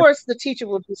 And of course, the teacher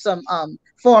will do some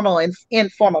formal and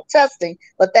informal testing,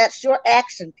 but that's your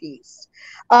action piece.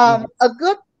 A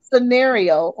good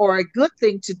scenario or a good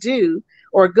thing to do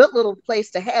or a good little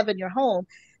place to have in your home,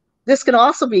 this can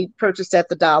also be purchased at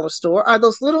the dollar store, are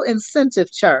those little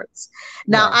incentive charts.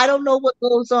 Now, I don't know what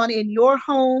goes on in your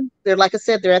home. They're, like I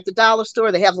said, they're at the dollar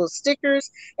store. They have little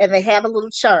stickers and they have a little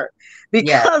chart.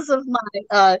 Because of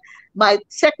my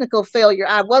technical failure,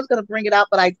 I was going to bring it out,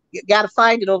 but I got to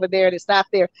find it over there and it's not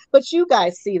there. But you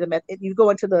guys see them. You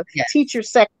go into the teacher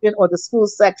section or the school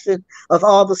section of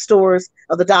all the stores,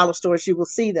 of the dollar stores, you will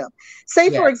see them.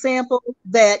 Say, for example,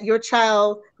 that your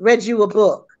child read you a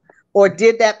book or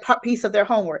did that piece of their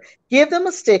homework. Give them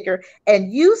a sticker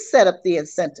and you set up the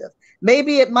incentive.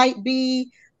 Maybe it might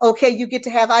be, okay, you get to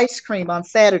have ice cream on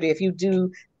Saturday if you do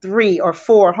 3 or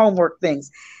 4 homework things.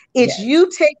 It's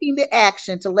you taking the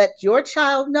action to let your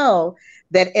child know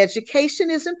that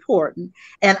education is important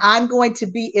and I'm going to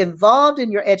be involved in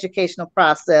your educational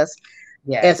process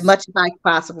as much as I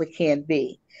possibly can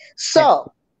be.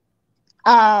 So,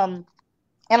 and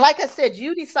like I said,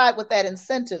 you decide what that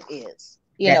incentive is.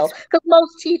 That's because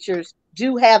most teachers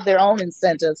do have their own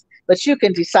incentives, but you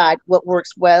can decide what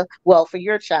works well for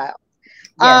your child.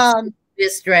 yes. Um,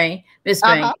 Miss Drain,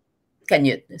 uh-huh. can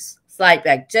you slide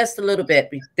back just a little bit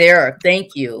there?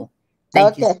 Thank you.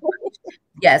 Thank you. Okay.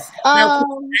 Yes. Now, Um,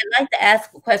 I'd like to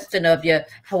ask a question of you.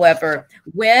 However,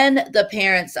 when the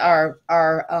parents are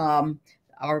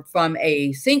from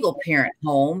a single parent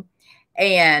home,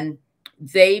 and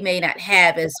they may not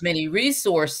have as many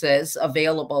resources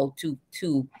available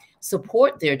to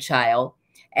support their child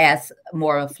as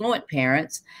more affluent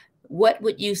parents, what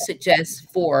would you suggest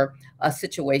for a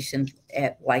situation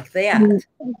like that?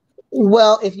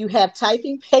 well, if you have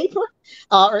typing paper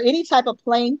or any type of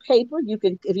plain paper, you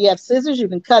can, if you have scissors, you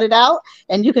can cut it out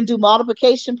and you can do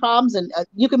multiplication problems and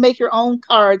you can make your own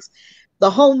cards the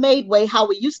homemade way, how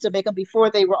we used to make them before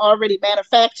they were already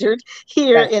manufactured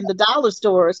here That's in the dollar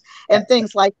stores and that's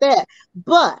things like that.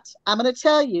 But I'm going to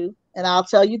tell you, and I'll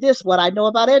tell you this, what I know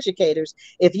about educators.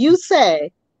 If you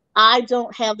say, I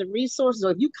don't have the resources,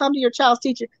 or if you come to your child's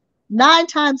teacher, 9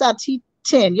 times out of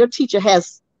 10, your teacher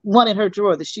has one in her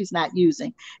drawer that she's not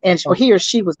using and or okay. he or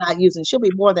she was not using. She'll be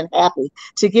more than happy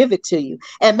to give it to you.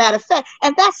 And matter of fact,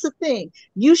 and that's the thing,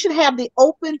 you should have the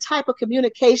open type of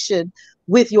communication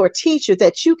with your teacher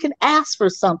that you can ask for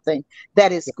something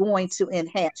that is going to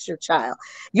enhance your child.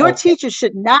 Your Okay. teacher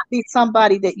should not be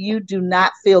somebody that you do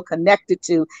not feel connected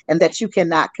to and that you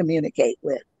cannot communicate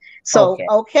with. So, Okay.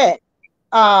 okay.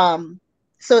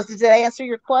 So did I answer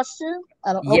your question?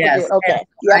 I don't hope it Yes. did. And Okay.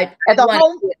 Yep. I, At I the wanted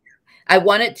home. to, I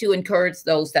wanted to encourage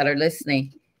those that are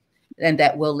listening and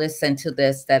that will listen to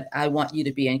this, that I want you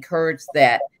to be encouraged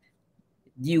that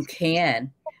you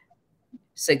can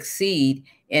succeed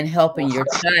in helping your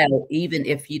child, even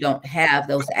if you don't have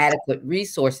those adequate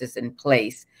resources in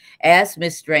place. As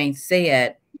Miss Strange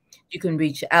said, you can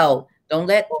reach out. Don't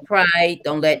let pride,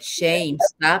 don't let shame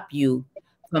stop you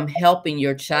from helping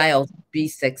your child be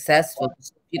successful.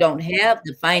 If you don't have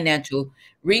the financial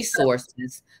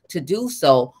resources to do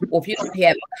so, or if you don't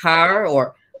have a car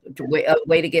or a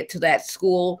way to get to that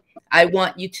school, I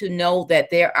want you to know that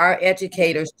there are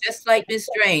educators just like Miss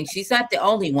Strange. She's not the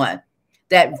only one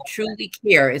that truly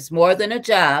care. It's more than a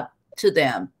job to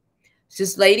them.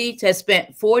 This lady has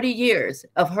spent 40 years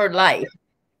of her life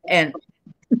and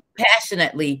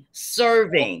passionately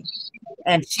serving.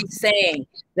 And she's saying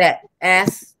that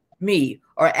ask me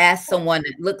or ask someone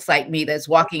that looks like me that's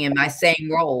walking in my same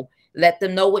role. Let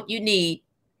them know what you need.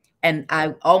 And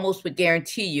I almost would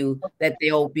guarantee you that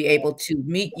they'll be able to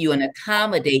meet you and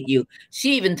accommodate you.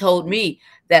 She even told me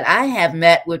that I have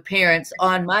met with parents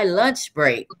on my lunch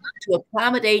break to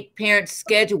accommodate parents'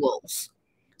 schedules.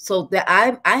 So that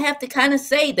I have to kind of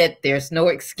say that there's no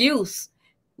excuse.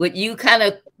 Would you kind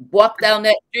of walk down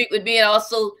that street with me and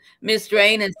also Miss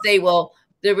Drain and say, well,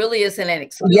 there really isn't an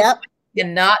excuse Yep.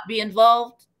 and not be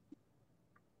involved?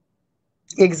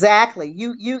 Exactly.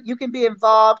 You can be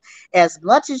involved as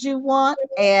much as you want,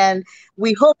 and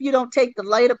we hope you don't take the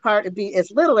later part and be as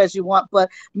little as you want. But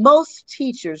most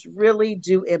teachers really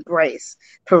do embrace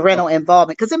Oh, parental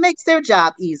involvement because it makes their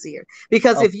job easier.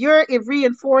 Because oh, if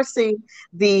reinforcing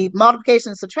the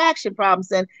multiplication and subtraction problems,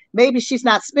 then maybe she's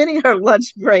not spending her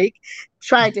lunch break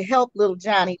trying to help little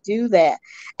Johnny do that.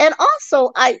 And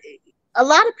also, a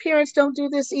lot of parents don't do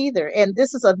this either. And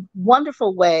this is a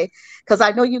wonderful way because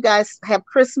I know you guys have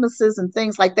Christmases and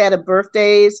things like that and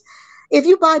birthdays. If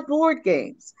you buy board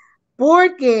games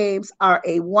are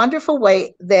a wonderful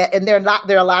way that, and there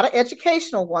are a lot of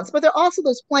educational ones, but there are also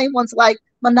those plain ones like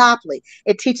Monopoly.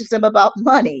 It teaches them about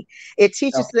money. It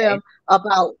teaches okay. them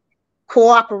about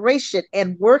cooperation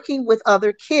and working with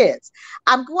other kids.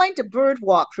 I'm going to bird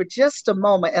walk for just a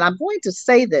moment, and I'm going to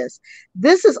say this.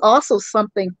 This is also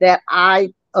something that I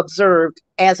observed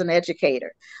as an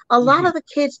educator. A lot Mhm. of the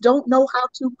kids don't know how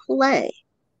to play.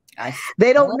 I see.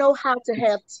 They don't Oh, know how to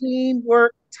have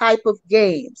teamwork type of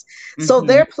games. So mhm.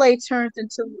 their play turns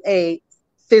into a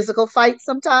physical fight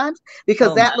sometimes because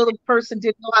Oh my. that little person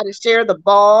didn't know how to share the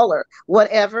ball or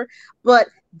whatever. But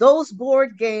those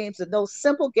board games and those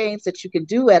simple games that you can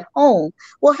do at home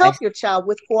will I help your child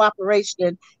with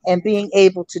cooperation and being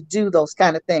able to do those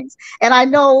kind of things. And I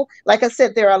know, like I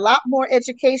said, there are a lot more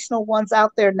educational ones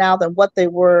out there now than what they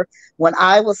were when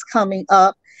I was coming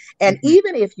up. And mhm.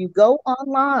 even if you go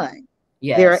online,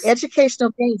 there are Yes.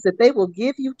 educational games that they will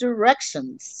give you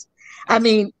directions. I I see.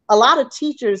 mean, a lot of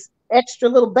teachers' extra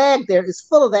little bag there is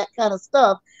full of that kind of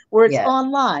stuff where it's Yeah.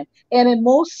 online. And in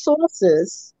most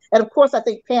sources, and of course, I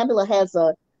think Pamela has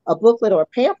a booklet or a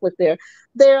pamphlet there.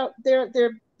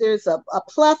 There's a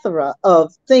plethora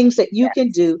of things that you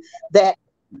can do that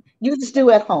you just do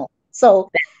at home.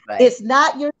 So Right. it's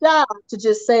not your job to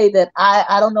just say that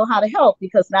I don't know how to help,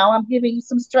 because now I'm giving you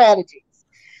some strategies.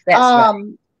 That's right.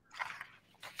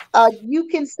 You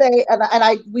can say, and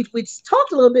we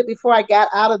talked a little bit before I got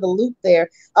out of the loop there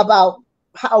about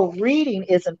how reading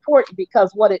is important,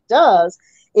 because what it does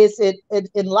is it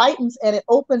enlightens and it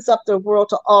opens up the world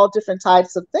to all different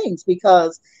types of things.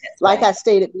 Because, That's like right. I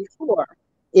stated before,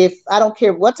 if I don't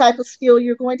care what type of skill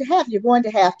you're going to have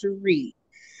to read.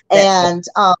 That's right. And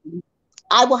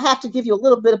I will have to give you a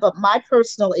little bit about my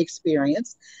personal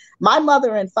experience. My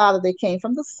mother and father, they came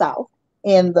from the South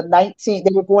they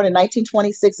were born in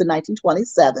 1926 and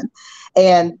 1927,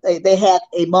 and they had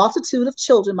a multitude of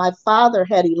children. My father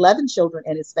had 11 children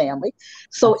in his family.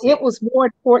 So Okay. it was more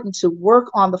important to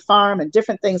work on the farm and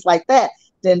different things like that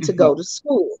than to go to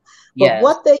school. But Yes.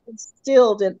 what they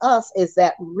instilled in us is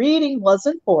that reading was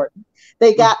important.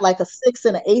 They got like a sixth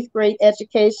and an eighth grade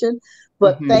education.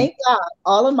 But Mm-hmm. thank God,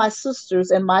 all of my sisters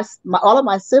and all of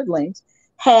my siblings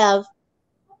have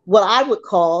what I would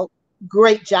call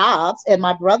great jobs, and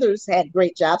my brothers had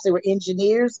great jobs. They were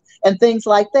engineers and things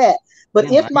like that. But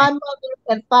Yeah, if my- my mother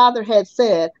and father had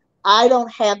said, I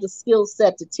don't have the skill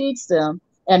set to teach them,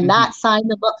 and Mhm. not sign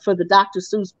them up for the Dr.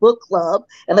 Seuss book club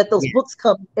and let those Yeah. books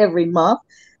come every month,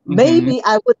 Mhm. maybe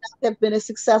I would not have been as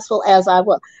successful as I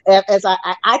was, as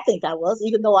I think I was,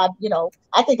 even though I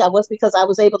think I was, because I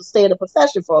was able to stay in a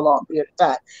profession for a long period of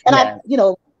time. And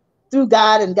Yeah. through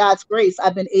God and God's grace,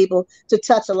 I've been able to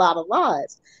touch a lot of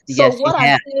lives. So Yes, you what I'm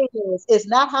have. saying is, it's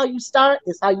not how you start,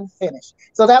 it's how you finish.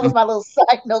 So that Mhm. was my little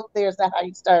side note there. It's not how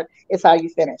you start, it's how you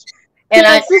finish. And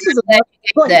I'm Parents, this is glad another. you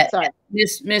gave Go ahead. that, Sorry.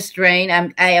 Miss Drain.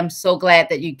 I am so glad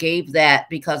that you gave that,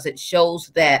 because it shows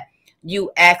that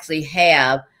you actually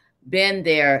have been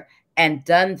there and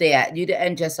done that. You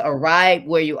didn't just arrive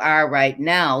where you are right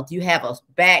now. You have a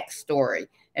backstory,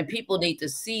 and people need to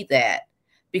see that,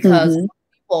 because Mm-hmm.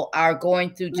 people are going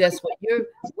through just what you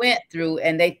went through,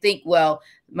 and they think, well,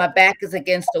 my back is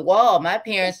against the wall. My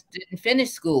parents didn't finish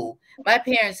school. My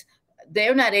parents,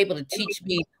 they're not able to teach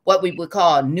me what we would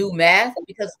call new math,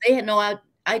 because they had no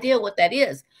idea what that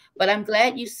is. But I'm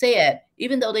glad you said,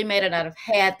 even though they may not have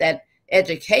had that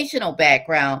educational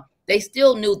background, they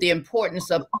still knew the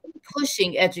importance of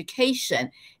pushing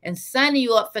education and signing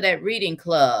you up for that reading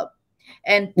club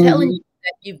and telling Mm-hmm. you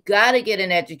that you've got to get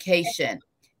an education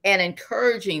and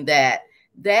encouraging that.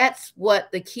 That's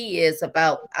what the key is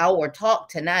about our talk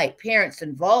tonight, parents'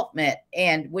 involvement.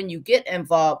 And when you get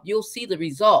involved, you'll see the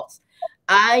results.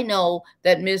 I know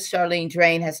that Ms. Charlene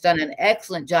Drain has done an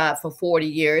excellent job for 40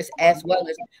 years, as well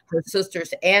as her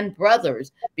sisters and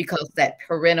brothers, because of that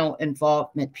parental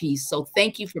involvement piece. So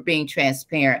thank you for being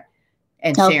transparent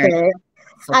and sharing. Okay.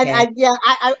 Okay. I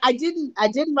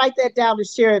didn't write that down to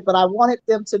share it, but I wanted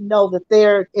them to know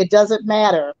that it doesn't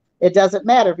matter. It doesn't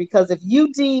matter, because if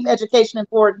you deem education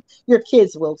important, your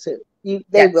kids will too. They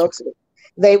That's will too.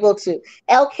 They will too.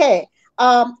 Okay.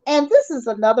 And this is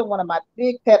another one of my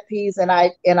big pet peeves, and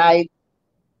I'm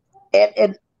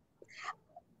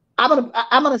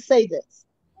gonna say this.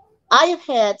 I have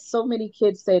had so many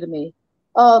kids say to me,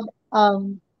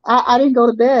 I didn't go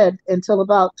to bed until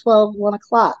about 1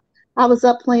 o'clock. I was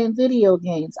up playing video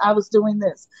games. I was doing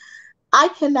this. I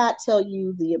cannot tell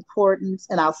you the importance,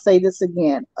 and I'll say this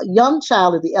again. A young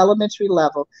child at the elementary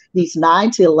level needs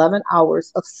 9 to 11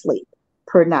 hours of sleep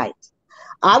per night.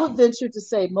 I would venture to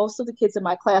say most of the kids in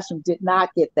my classroom did not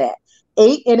get that.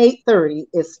 8 and 8:30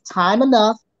 is time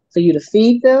enough for you to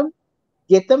feed them,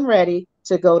 get them ready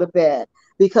to go to bed,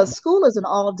 because school is an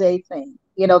all day thing.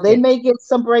 They yeah. may get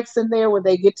some breaks in there where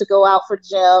they get to go out for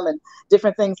gym and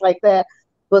different things like that.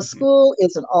 But Mhm. school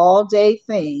is an all day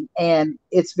thing. And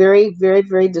it's very, very,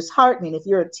 very disheartening if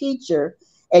you're a teacher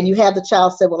and you have the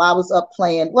child say, well, I was up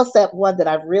playing. What's that one that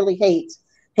I really hate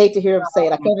to hear them say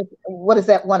it? I can't, what is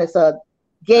that one? It's a Uh,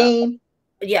 game.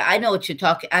 yeah, I know what you're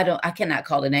talking. I cannot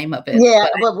call the name of it, Yeah,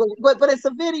 but but it's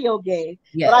a video game.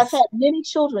 But I've yes. had many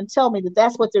children tell me that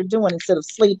that's what they're doing instead of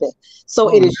sleeping. So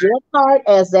Oh it my. is your part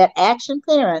as that action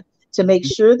parent to make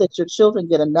sure that your children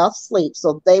get enough sleep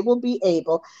so they will be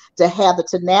able to have the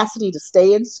tenacity to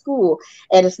stay in school.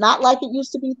 And it's not like it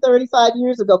used to be 35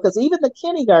 years ago, because even the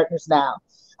kindergartners now,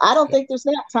 I don't think there's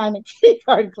nap time in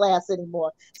kindergarten class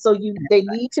anymore. So they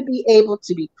need to be able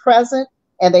to be present,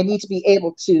 and they need to be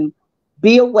able to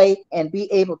be awake and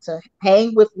be able to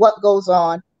hang with what goes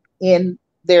on in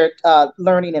their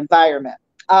learning environment.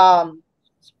 Um,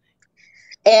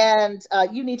 and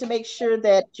you need to make sure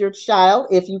that your child,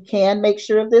 if you can make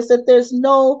sure of this, that there's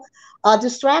no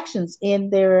distractions in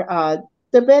their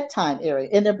bedtime area,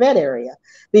 in their bed area.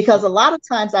 Because a lot of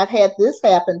times I've had this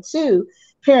happen too.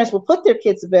 parents will put their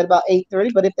kids to bed about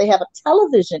 8:30, but if they have a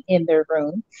television in their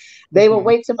room, they will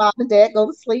wait till mom and dad go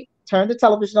to sleep, turn the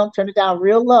television on, turn it down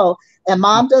real low, and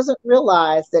mom doesn't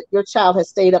realize that your child has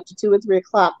stayed up to 2 or 3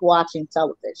 o'clock watching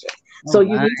television. So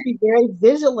you need to be very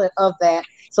vigilant of that.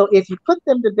 So if you put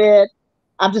them to bed,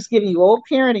 I'm just giving you old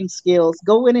parenting skills.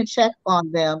 Go in and check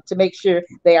on them to make sure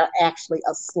they are actually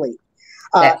asleep.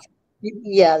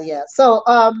 Yeah. So,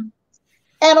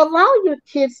 and allow your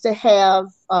kids to have,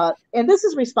 and this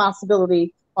is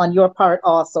responsibility on your part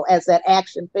also as that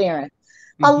action parent.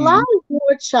 Allow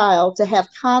your child to have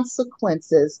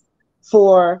consequences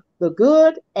for the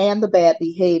good and the bad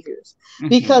behaviors,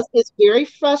 because it's very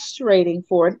frustrating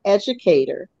for an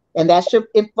educator, and that's your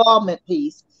involvement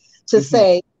piece, to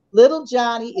say, little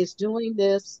Johnny is doing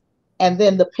this, and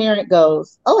then the parent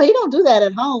goes, oh, he don't do that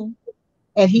at home,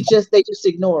 and they just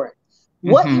ignore it.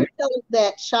 What you're telling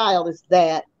that child is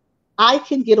that I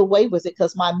can get away with it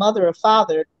because my mother or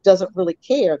father doesn't really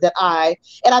care and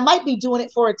I might be doing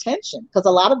it for attention, because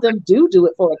a lot of them do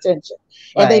it for attention,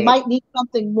 and they might need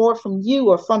something more from you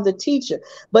or from the teacher.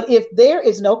 But if there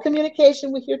is no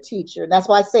communication with your teacher, and that's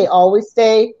why I say always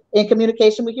stay in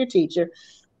communication with your teacher,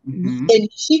 and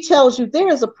she tells you there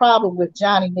is a problem with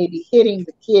Johnny maybe hitting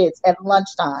the kids at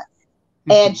lunchtime,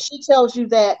 and she tells you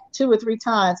that 2 or 3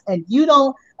 times, and you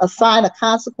don't assign a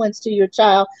consequence to your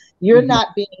child, you're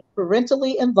not being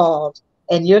parentally involved,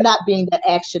 and you're not being that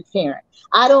action parent.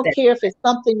 I don't care if it's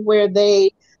something where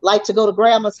they like to go to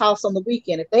grandma's house on the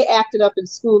weekend. If they acted up in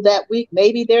school that week,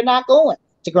 maybe they're not going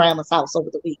to grandma's house over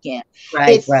the weekend.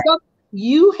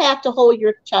 You have to hold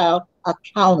your child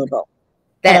accountable.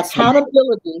 And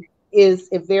accountability is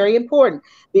very important,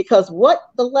 because what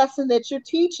the lesson that you're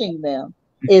teaching them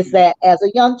is that as a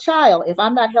young child, if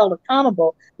I'm not held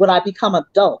accountable, when I become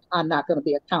adult, I'm not going to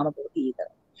be accountable either.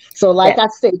 So like I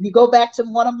said, you go back to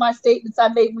one of my statements I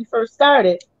made when we first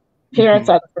started, parents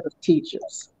are the first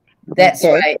teachers. That's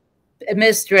right.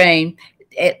 Ms. Drain,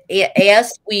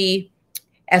 as we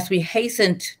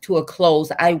hasten to a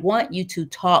close, I want you to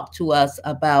talk to us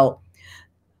about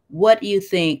what you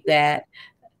think that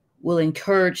will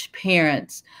encourage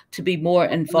parents to be more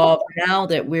involved now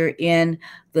that we're in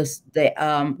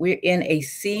a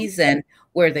season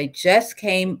where they just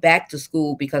came back to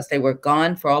school because they were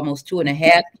gone for almost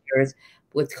 2.5 years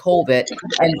with COVID.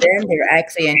 And then they're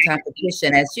actually in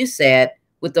competition, as you said,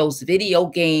 with those video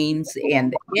games,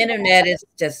 and the internet is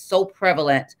just so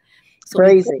prevalent. So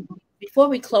crazy. Before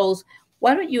we close,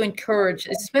 why don't you encourage,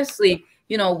 especially,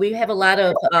 we have a lot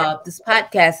of, this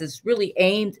podcast is really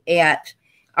aimed at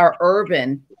our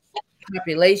urban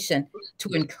population, to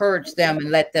encourage them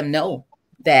and let them know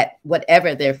that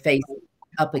whatever they're facing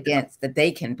up against, that they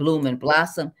can bloom and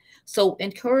blossom. So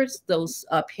encourage those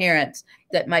parents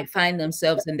that might find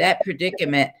themselves in that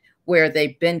predicament where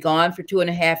they've been gone for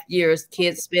 2.5 years,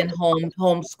 kids been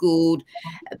homeschooled,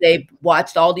 they've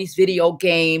watched all these video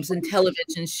games and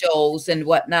television shows and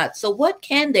whatnot. So what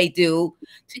can they do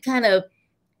to kind of,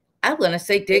 I'm going to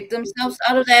say, dig themselves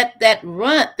out of that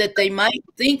rut that they might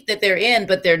think that they're in,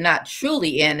 but they're not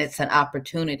truly in? It's an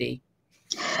opportunity.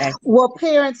 Well,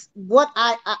 parents, what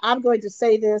I'm going to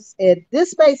say this, and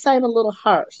this may sound a little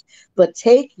harsh, but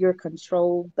take your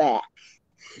control back.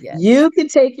 Yes. You can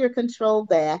take your control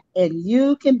back, and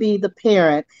you can be the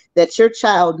parent that your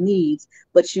child needs,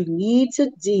 but you need to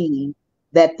deem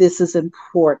that this is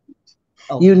important.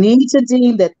 Okay. You need to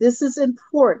deem that this is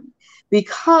important,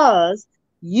 because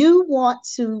you want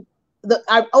to,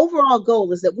 our overall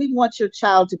goal is that we want your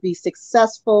child to be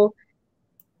successful.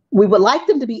 We would like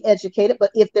them to be educated,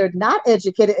 but if they're not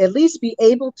educated, at least be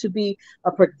able to be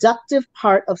a productive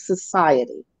part of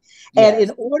society. Yes. And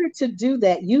in order to do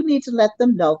that, you need to let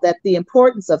them know that the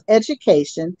importance of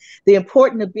education, the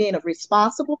importance of being a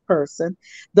responsible person,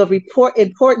 the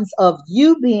importance of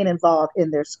you being involved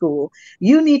in their school.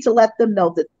 You need to let them know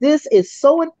that this is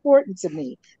so important to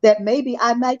me that maybe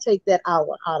I might take that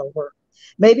hour out of work.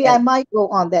 Maybe I might go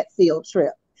on that field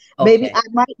trip. Okay. Maybe I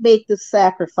might make the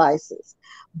sacrifices.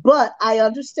 But I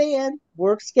understand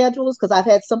work schedules, because I've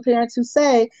had some parents who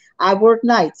say, I work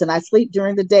nights and I sleep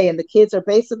during the day, and the kids are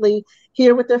basically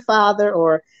here with their father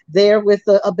or there with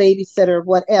a babysitter or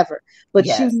whatever. But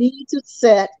yes, you need to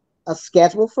set a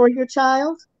schedule for your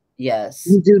child. Yes.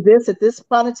 You do this at this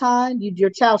point in time. Your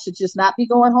child should just not be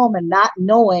going home and not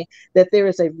knowing that there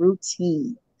is a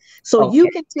routine. So okay,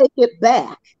 you can take it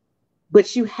back,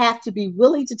 but you have to be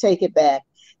willing to take it back.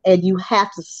 And you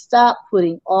have to stop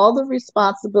putting all the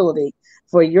responsibility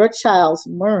for your child's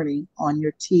learning on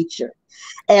your teacher.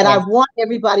 And I want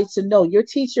everybody to know your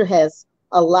teacher has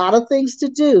a lot of things to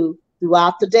do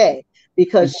throughout the day,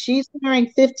 because she's wearing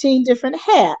 15 different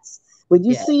hats. When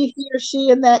you Yeah. see he or she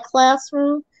in that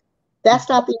classroom, that's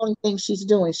not the only thing she's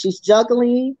doing. She's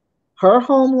juggling her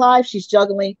home life. She's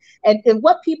juggling. And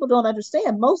what people don't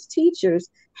understand, most teachers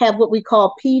have what we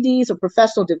call PDs or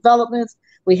professional developments.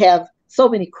 We have so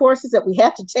many courses that we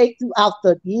have to take throughout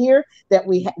the year that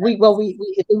we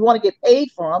if we want to get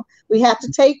paid for them, we have to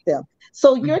take them.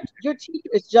 So your teacher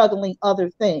is juggling other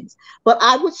things. But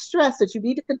I would stress that you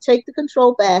need to take the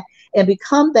control back and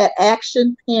become that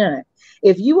action parent.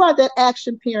 If you are that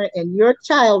action parent and your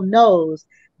child knows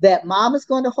that mom is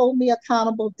going to hold me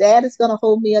accountable, dad is going to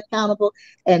hold me accountable,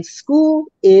 and school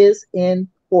is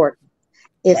important.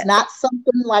 It's not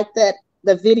something like that.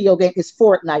 The video game is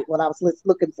Fortnite, what I was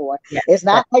looking for. Yes. It's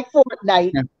not like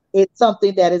Fortnite. It's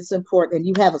something that is important, and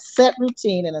you have a set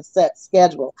routine and a set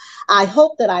schedule. I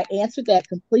hope that I answered that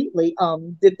completely.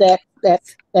 Did that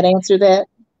answer that?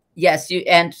 Yes, you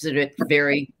answered it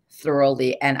very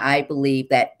thoroughly, and I believe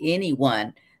that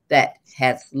anyone that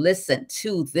has listened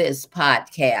to this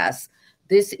podcast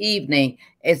this evening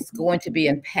is going to be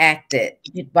impacted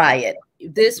by it.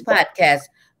 This podcast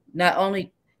not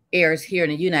only airs here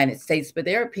in the United States, but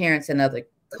there are parents in other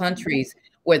countries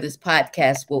where this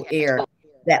podcast will air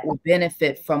that will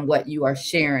benefit from what you are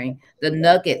sharing, the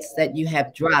nuggets that you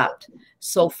have dropped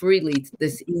so freely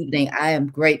this evening. I am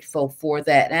grateful for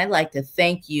that. And I'd like to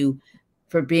thank you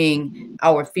for being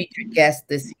our featured guest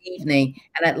this evening.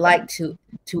 And I'd like to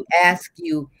ask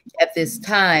you at this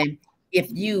time, if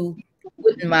you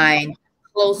wouldn't mind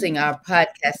closing our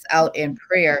podcast out in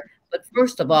prayer. But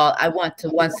first of all, I want to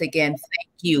once again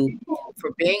thank you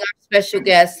for being our special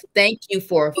guest. Thank you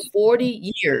for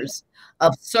 40 years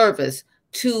of service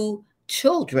to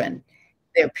children,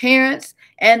 their parents,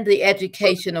 and the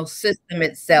educational system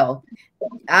itself.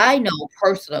 I know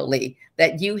personally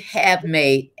that you have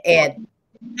made a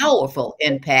powerful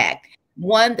impact,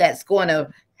 one that's going to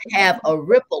have a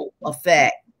ripple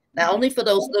effect, not only for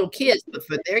those little kids, but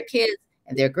for their kids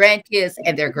and their grandkids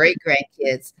and their great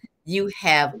grandkids. You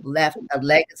have left a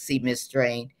legacy, Miss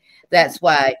Drain. That's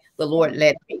why the Lord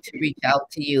led me to reach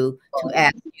out to you to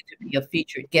ask you to be a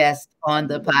featured guest on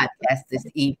the podcast this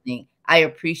evening. I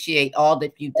appreciate all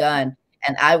that you've done,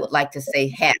 and I would like to say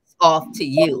hats off to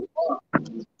you.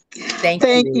 Thank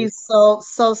you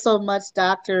so much,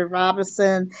 Dr.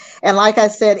 Robinson. And like I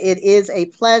said, it is a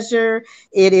pleasure.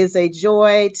 It is a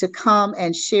joy to come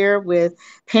and share with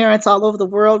parents all over the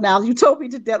world. Now, you told me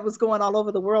that was going all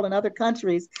over the world in other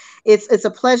countries. It's a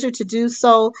pleasure to do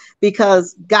so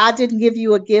because God didn't give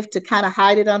you a gift to kind of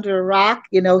hide it under a rock.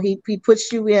 You know, he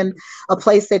puts you in a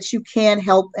place that you can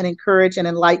help and encourage and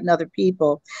enlighten other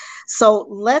people. So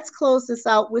let's close this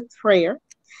out with prayer.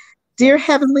 Dear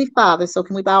Heavenly Father, so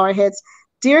can we bow our heads?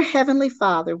 Dear Heavenly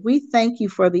Father, we thank you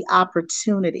for the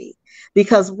opportunity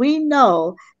because we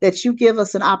know that you give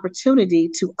us an opportunity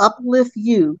to uplift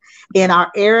you in our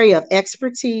area of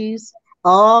expertise,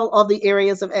 all of the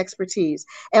areas of expertise.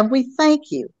 And we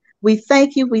thank you. We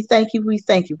thank you. We thank you. We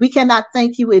thank you. We cannot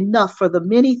thank you enough for the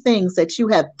many things that you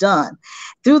have done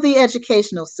through the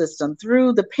educational system,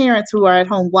 through the parents who are at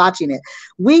home watching it.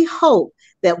 We hope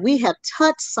that we have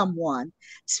touched someone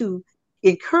to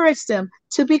encourage them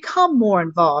to become more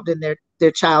involved in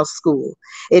their child's school.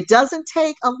 It doesn't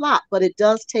take a lot, but it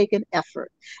does take an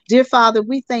effort. Dear Father,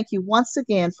 we thank you once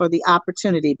again for the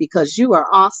opportunity because you are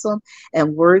awesome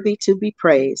and worthy to be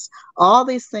praised. All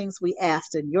these things we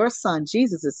asked in your Son,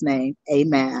 Jesus' name,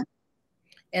 amen.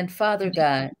 And Father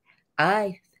God,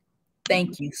 I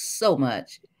thank you so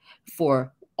much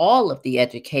for all of the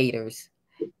educators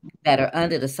that are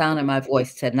under the sound of my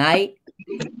voice tonight,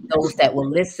 those that will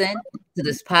listen to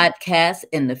this podcast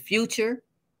in the future.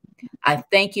 I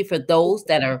thank you for those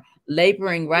that are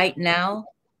laboring right now,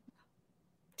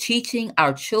 teaching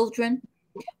our children.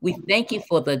 We thank you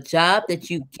for the job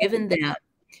that you've given them.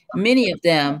 Many of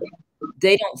them,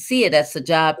 they don't see it as a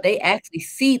job. They actually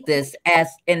see this as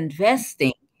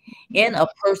investing in a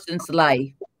person's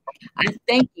life. I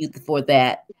thank you for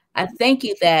that. I thank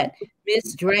you that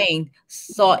Ms. Drain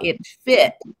saw it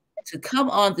fit to come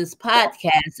on this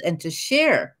podcast and to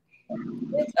share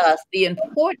with us the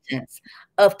importance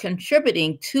of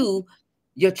contributing to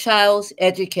your child's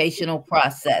educational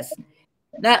process.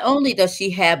 Not only does she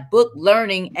have book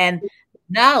learning and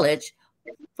knowledge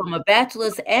from a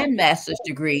bachelor's and master's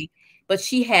degree, but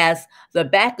she has the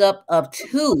backup of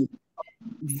two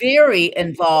very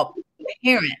involved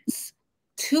parents,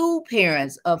 two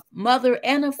parents, a mother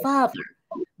and a father,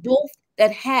 both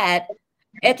that had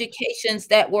educations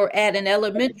that were at an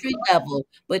elementary level.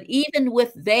 But even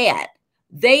with that,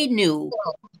 they knew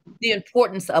the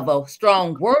importance of a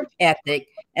strong work ethic,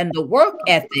 and the work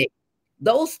ethic,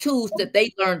 those tools that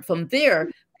they learned from there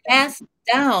passed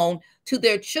down to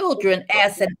their children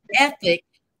as an ethic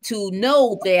to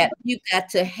know that you got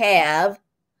to have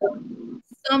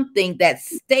something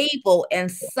that's stable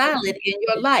and solid in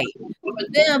your life. For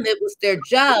them, it was their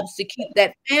jobs to keep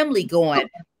that family going.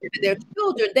 For their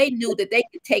children, they knew that they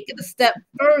could take it a step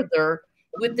further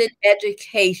with an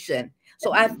education.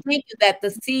 So I think that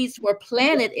the seeds were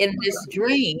planted in Miss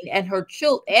Drain and her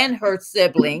and her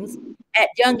siblings at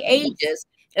young ages.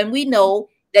 And we know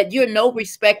that you're no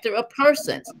respecter of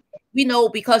persons. We know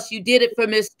because you did it for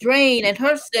Miss Drain and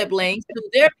her siblings through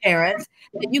their parents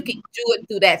that you can do it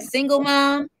through that single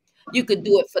mom. You can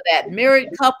do it for that married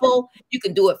couple. You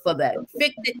can do it for that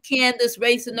evicted Candace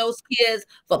raising those kids,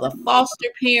 for the foster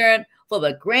parent, for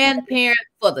the grandparent,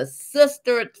 for the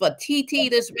sister, for TT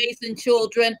that's raising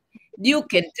children. You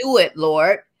can do it,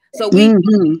 Lord. So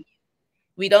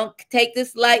we don't take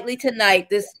this lightly tonight,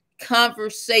 this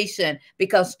conversation,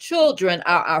 because children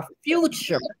are our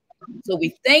future. So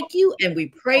we thank you and we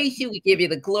praise you. We give you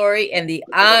the glory and the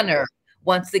honor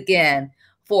once again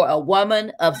for a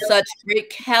woman of such great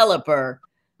caliber,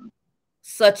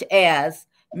 such as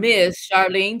Ms.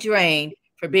 Charlene Drain,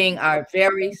 for being our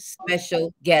very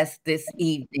special guest this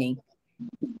evening.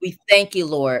 We thank you,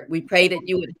 Lord. We pray that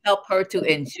you would help her to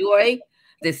enjoy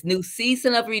this new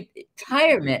season of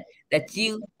retirement that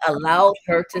you allowed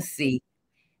her to see.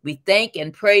 We thank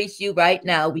and praise you right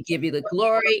now. We give you the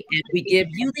glory and we give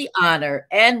you the honor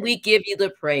and we give you the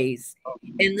praise.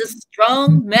 In the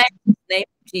strong, matchless name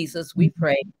of Jesus, we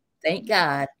pray. Thank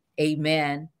God.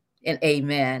 Amen and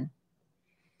amen.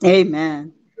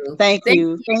 Amen. Thank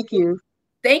you. Thank you.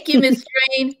 Thank you, Ms.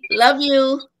 Drain. Love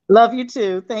you. Love you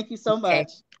too. Thank you so much. Okay.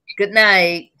 Good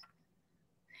night.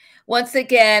 Once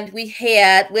again, we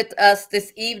had with us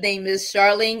this evening Ms.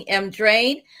 Charlene M.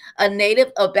 Drain, a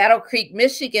native of Battle Creek,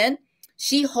 Michigan.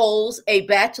 She holds a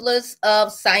Bachelor's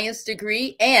of Science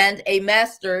degree and a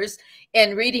Master's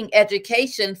in Reading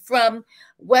Education from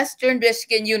Western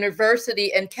Michigan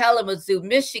University in Kalamazoo,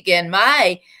 Michigan,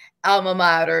 my alma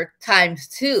mater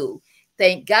 ×2.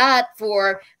 Thank God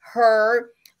for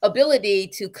her ability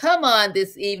to come on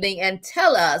this evening and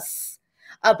tell us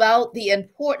about the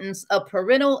importance of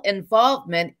parental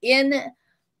involvement in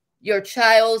your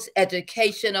child's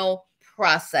educational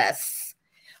process.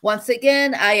 Once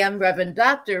again, I am Reverend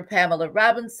Dr. Pamela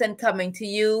Robinson coming to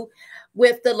you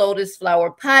with the Lotus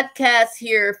Flower Podcast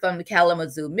here from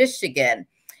Kalamazoo, Michigan.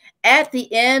 At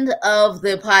the end of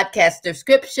the podcast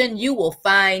description, you will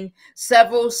find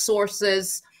several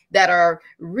sources that are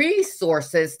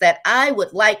resources that I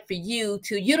would like for you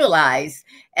to utilize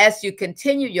as you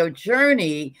continue your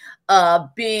journey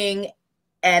of being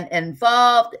an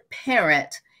involved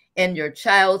parent in your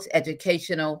child's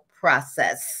educational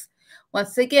process.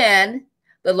 Once again,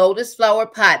 the Lotus Flower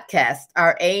Podcast,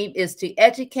 our aim is to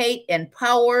educate,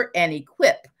 empower, and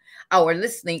equip our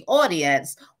listening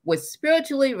audience with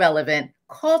spiritually relevant,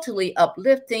 culturally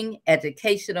uplifting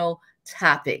educational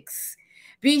topics.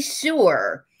 Be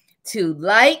sure to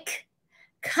like,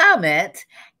 comment,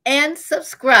 and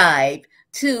subscribe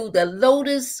to the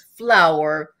Lotus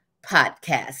Flower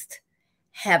Podcast.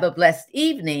 Have a blessed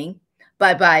evening.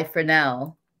 Bye-bye for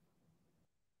now.